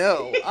have you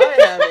know, I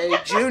have a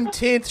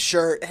Juneteenth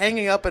shirt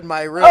hanging up in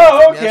my room.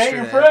 Oh, okay,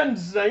 your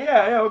friends.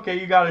 Okay,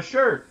 you got a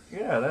shirt.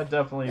 Yeah, that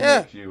definitely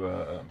makes you.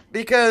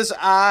 Because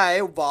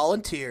I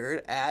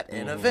volunteered at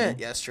an event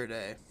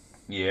yesterday.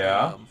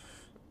 Yeah.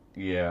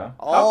 Yeah.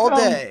 All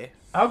day.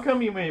 How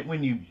come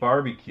when you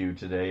barbecued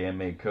today and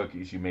made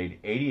cookies, you made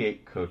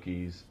 88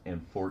 cookies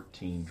and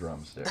 14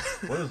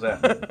 drumsticks? What does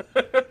that mean?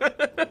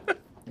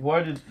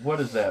 What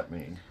does that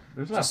mean?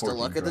 There's not just 14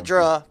 the luck of the drumsticks.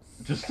 draw.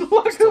 Just the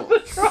luck of the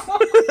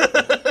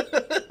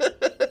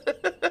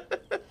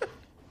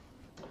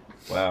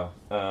draw.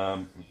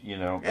 Wow.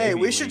 Hey,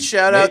 we should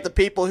shout out the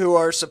people who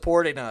are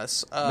supporting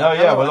us. With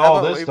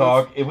all this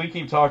talk, if we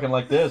keep talking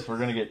like this, we're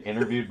going to get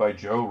interviewed by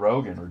Joe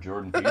Rogan or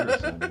Jordan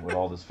Peterson with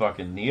all this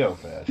fucking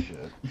neo-fast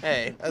shit.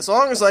 Hey, as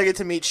long as I get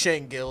to meet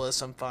Shane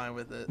Gillis, I'm fine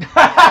with it.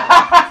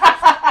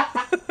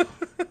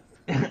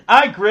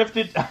 I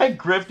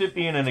grifted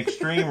being an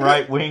extreme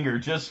right-winger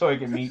just so I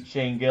could meet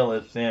Shane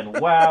Gillis, and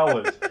wow,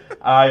 was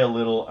I a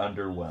little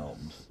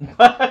underwhelmed.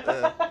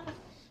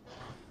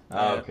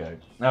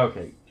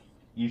 Okay.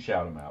 You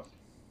shout them out.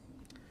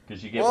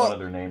 Because you get one of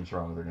their names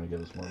wrong, they're going to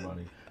get us more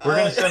money. We're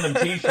going to send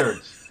them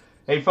t-shirts.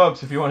 Hey,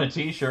 folks, if you want a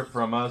t-shirt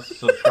from us,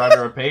 subscribe to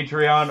our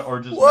Patreon or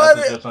just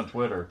message us on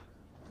Twitter.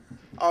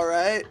 All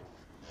right.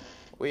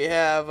 We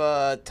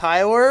have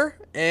Tyler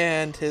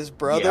and his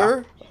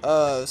brother,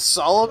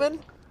 Solomon.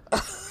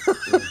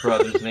 His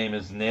brother's name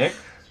is Nick.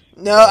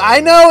 No,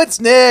 I know it's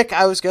Nick.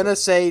 I was going to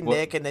say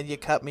Nick, and then you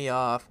cut me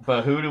off.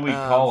 But who do we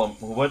call him?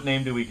 What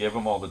name do we give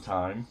him all the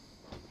time?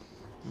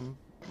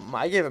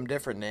 I give him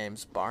different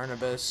names.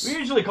 Barnabas. We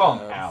usually call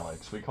him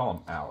Alex. We call him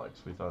Alex.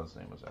 We thought his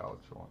name was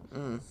Alex for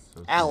once.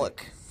 So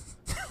Alec.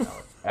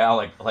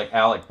 Alec, like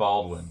Alec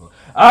Baldwin.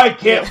 I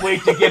can't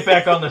wait to get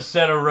back on the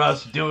set of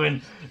Rust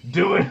doing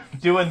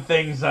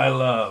things I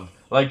love,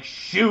 like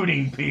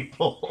shooting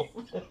people.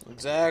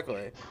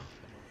 Exactly.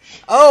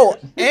 Oh,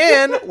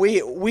 and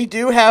we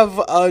do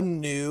have a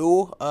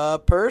new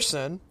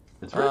person.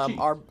 It's Richie.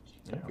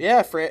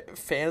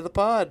 Fan of the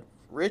pod,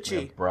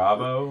 Richie.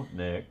 Bravo,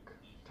 Nick,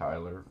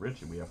 Tyler,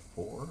 Richie. We have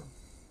 4.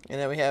 And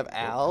then we have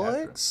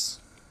Alex.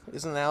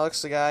 Isn't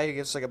Alex the guy who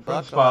gives like a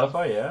buck? From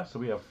Spotify, yeah. So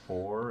we have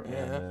 4,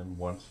 and then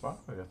 1 spot.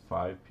 We have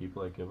 5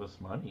 people that give us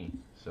money.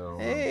 So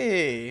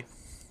hey,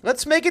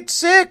 let's make it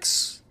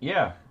 6.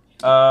 Yeah.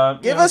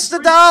 Give us the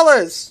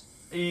dollars.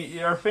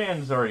 Our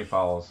fans already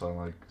follow us on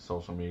like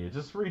social media.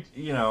 Just I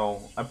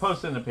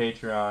posted in the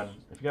Patreon.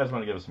 If you guys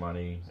want to give us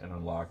money and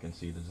unlock and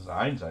see the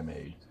designs I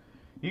made,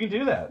 you can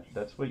do that.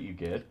 That's what you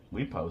get.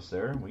 We post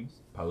there, and we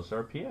post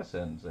our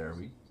PSNs there.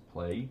 We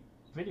play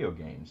video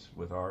games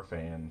with our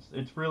fans.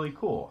 It's really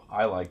cool.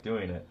 I like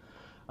doing it.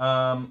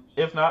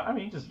 If not,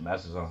 just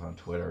message us on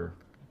Twitter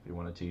if you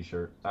want a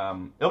t-shirt.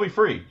 It'll be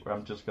free.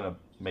 I'm just going to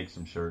make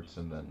some shirts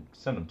and then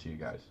send them to you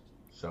guys.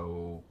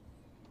 So,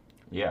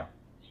 yeah.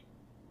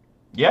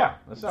 Yeah,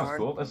 that sounds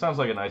cool. That sounds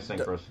like a nice thing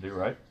for us to do,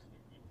 right?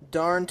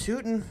 Darn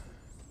tootin'.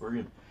 We're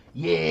gonna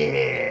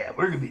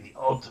be the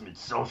ultimate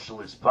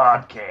socialist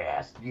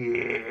podcast.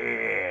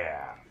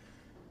 Yeah.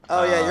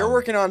 Oh yeah, you're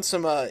working on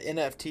some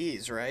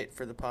NFTs, right,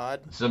 for the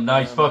pod? Some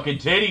nice fucking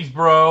titties,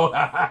 bro.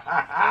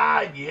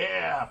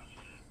 Yeah.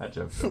 That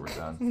joke's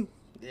overdone.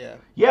 Yeah.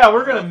 Yeah,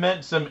 we're gonna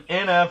mint some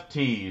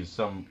NFTs,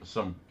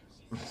 some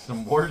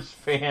worst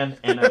fan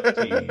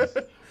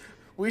NFTs.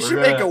 We should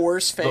make a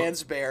worst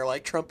fans bear,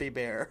 like Trumpy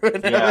Bear.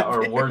 Yeah,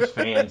 or worst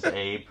fans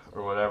ape,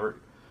 or whatever.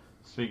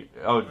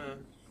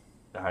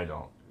 I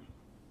don't.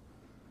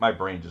 My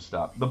brain just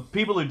stopped. The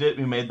people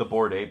who made the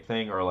Bored Ape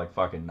thing are like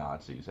fucking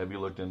Nazis. Have you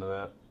looked into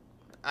that?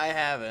 I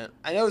haven't.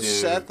 I know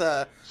Seth.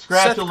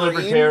 Scratch Seth the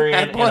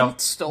libertarian Green had one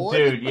stolen.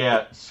 Dude,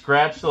 yeah,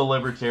 scratch the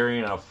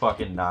libertarian and a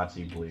fucking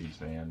Nazi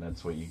bleeds, man.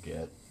 That's what you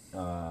get.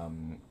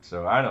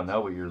 So I don't know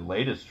what your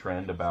latest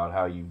trend about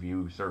how you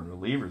view certain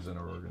believers in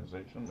our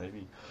organization.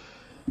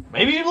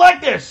 Maybe you'd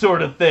like that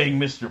sort of thing,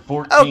 Mr.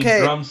 14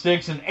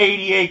 drumsticks and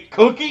 88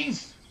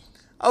 cookies.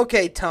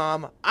 Okay,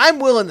 Tom, I'm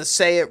willing to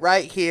say it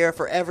right here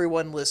for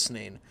everyone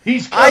listening.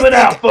 He's coming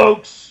out,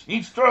 folks.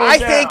 He's throwing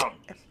down.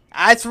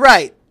 That's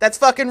right. That's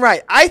fucking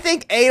right. I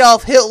think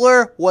Adolf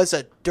Hitler was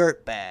a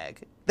dirtbag.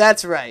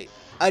 That's right.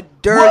 A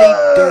dirty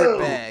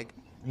dirtbag.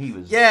 He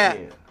was. Yeah.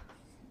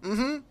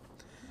 Mm-hmm.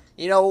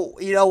 You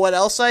know what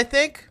else I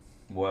think?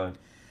 What?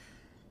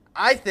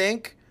 I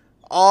think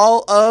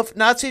all of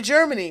Nazi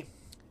Germany.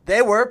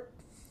 They were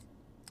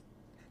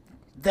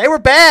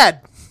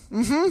bad.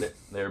 Mm-hmm.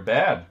 They're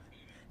bad.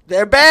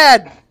 They're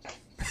bad.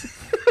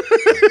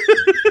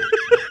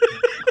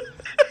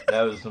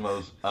 That was the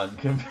most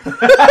unconvincing.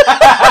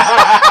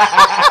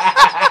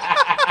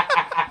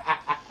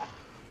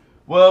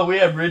 Well, we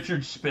had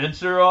Richard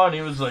Spencer on.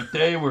 He was like,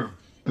 they were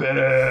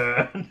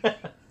bad.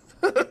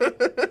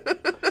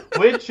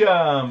 Which,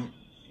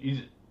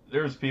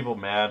 there's people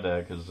mad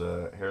because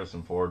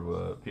Harrison Ford,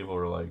 people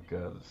were like,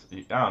 I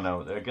don't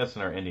know, I guess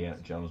in our Indiana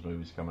Jones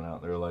movies coming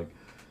out, they're like,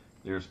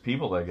 there's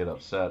people that get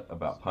upset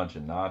about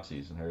punching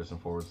Nazis, and Harrison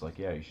Ford was like,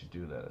 yeah, you should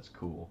do that, it's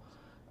cool.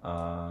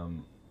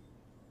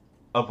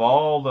 Of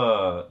all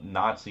the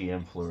Nazi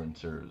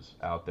influencers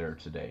out there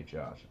today,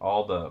 Josh,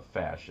 all the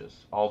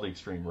fascists, all the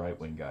extreme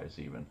right-wing guys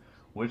even,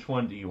 which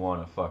one do you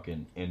want to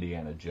fucking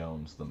Indiana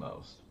Jones the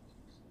most?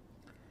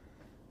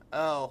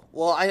 Oh,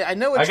 well, I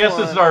know which one. I guess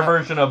this is our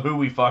version of who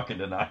we fucking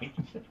tonight.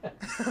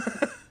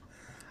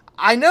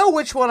 I know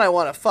which one I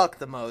want to fuck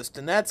the most,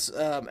 and that's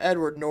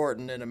Edward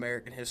Norton in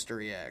American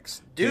History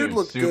X. Dude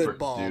looked good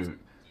bald. Dude,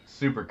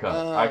 super cut.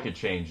 I could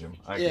change him.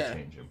 I could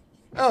change him.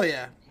 Oh,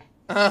 yeah.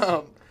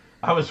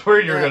 I was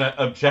worried you were going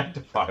to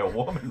objectify a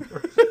woman.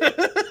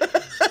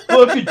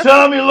 Fucking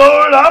Tommy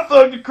Lord, I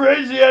fucking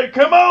crazy.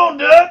 Come on,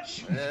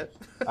 Dutch.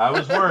 I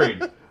was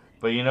worried.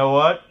 But you know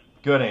what?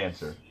 Good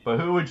answer. But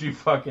who would you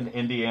fucking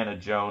Indiana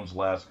Jones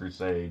Last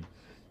Crusade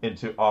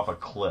into off a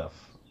cliff?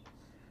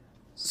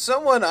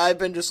 Someone I've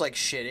been just like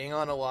shitting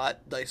on a lot,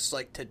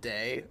 like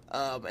today,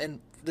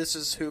 and this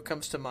is who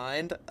comes to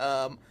mind.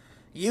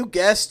 You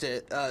guessed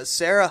it,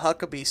 Sarah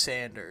Huckabee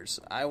Sanders.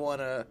 I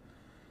wanna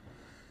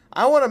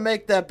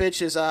make that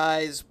bitch's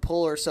eyes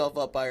pull herself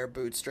up by her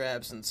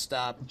bootstraps and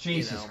stop.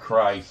 Jesus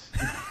Christ.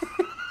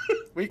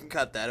 We can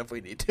cut that if we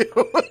need to.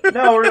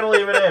 No, we're gonna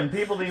leave it in.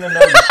 People need to know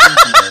the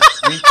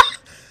stinkiness.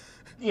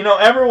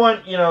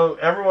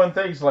 Everyone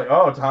thinks like,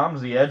 oh,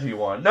 Tom's the edgy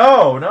one.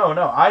 No.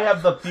 I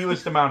have the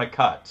fewest amount of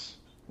cuts.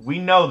 We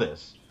know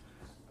this.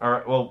 All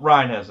right. Well,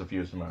 Ryan has the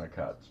fewest amount of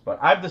cuts, but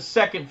I have the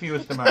second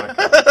fewest amount of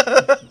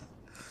cuts.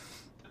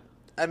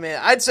 I mean,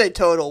 I'd say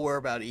total we're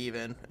about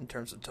even in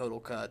terms of total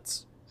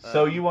cuts.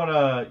 So you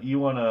wanna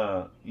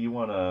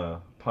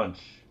punch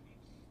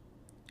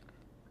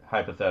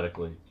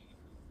hypothetically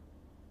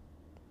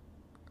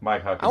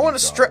Mike Huckabee's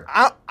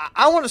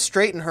I want to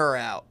straighten her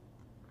out.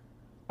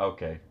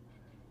 Okay.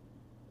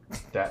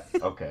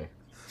 Okay.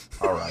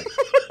 All right.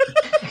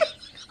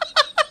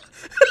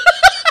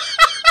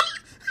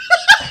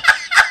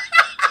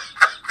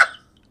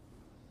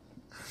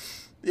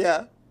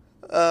 Yeah.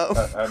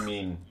 I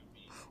mean.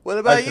 What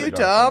about you,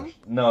 Tom?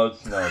 First. No,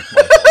 it's my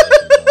fault.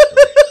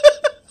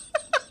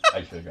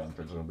 I should have gone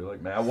first and be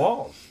like Matt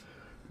Walsh,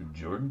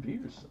 Jordan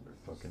Peterson, or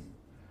fucking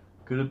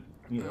could have,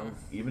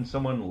 even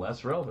someone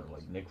less relevant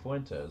like Nick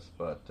Fuentes,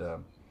 but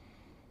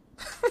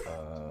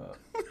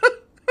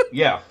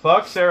yeah,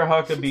 fuck Sarah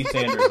Huckabee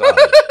Sanders.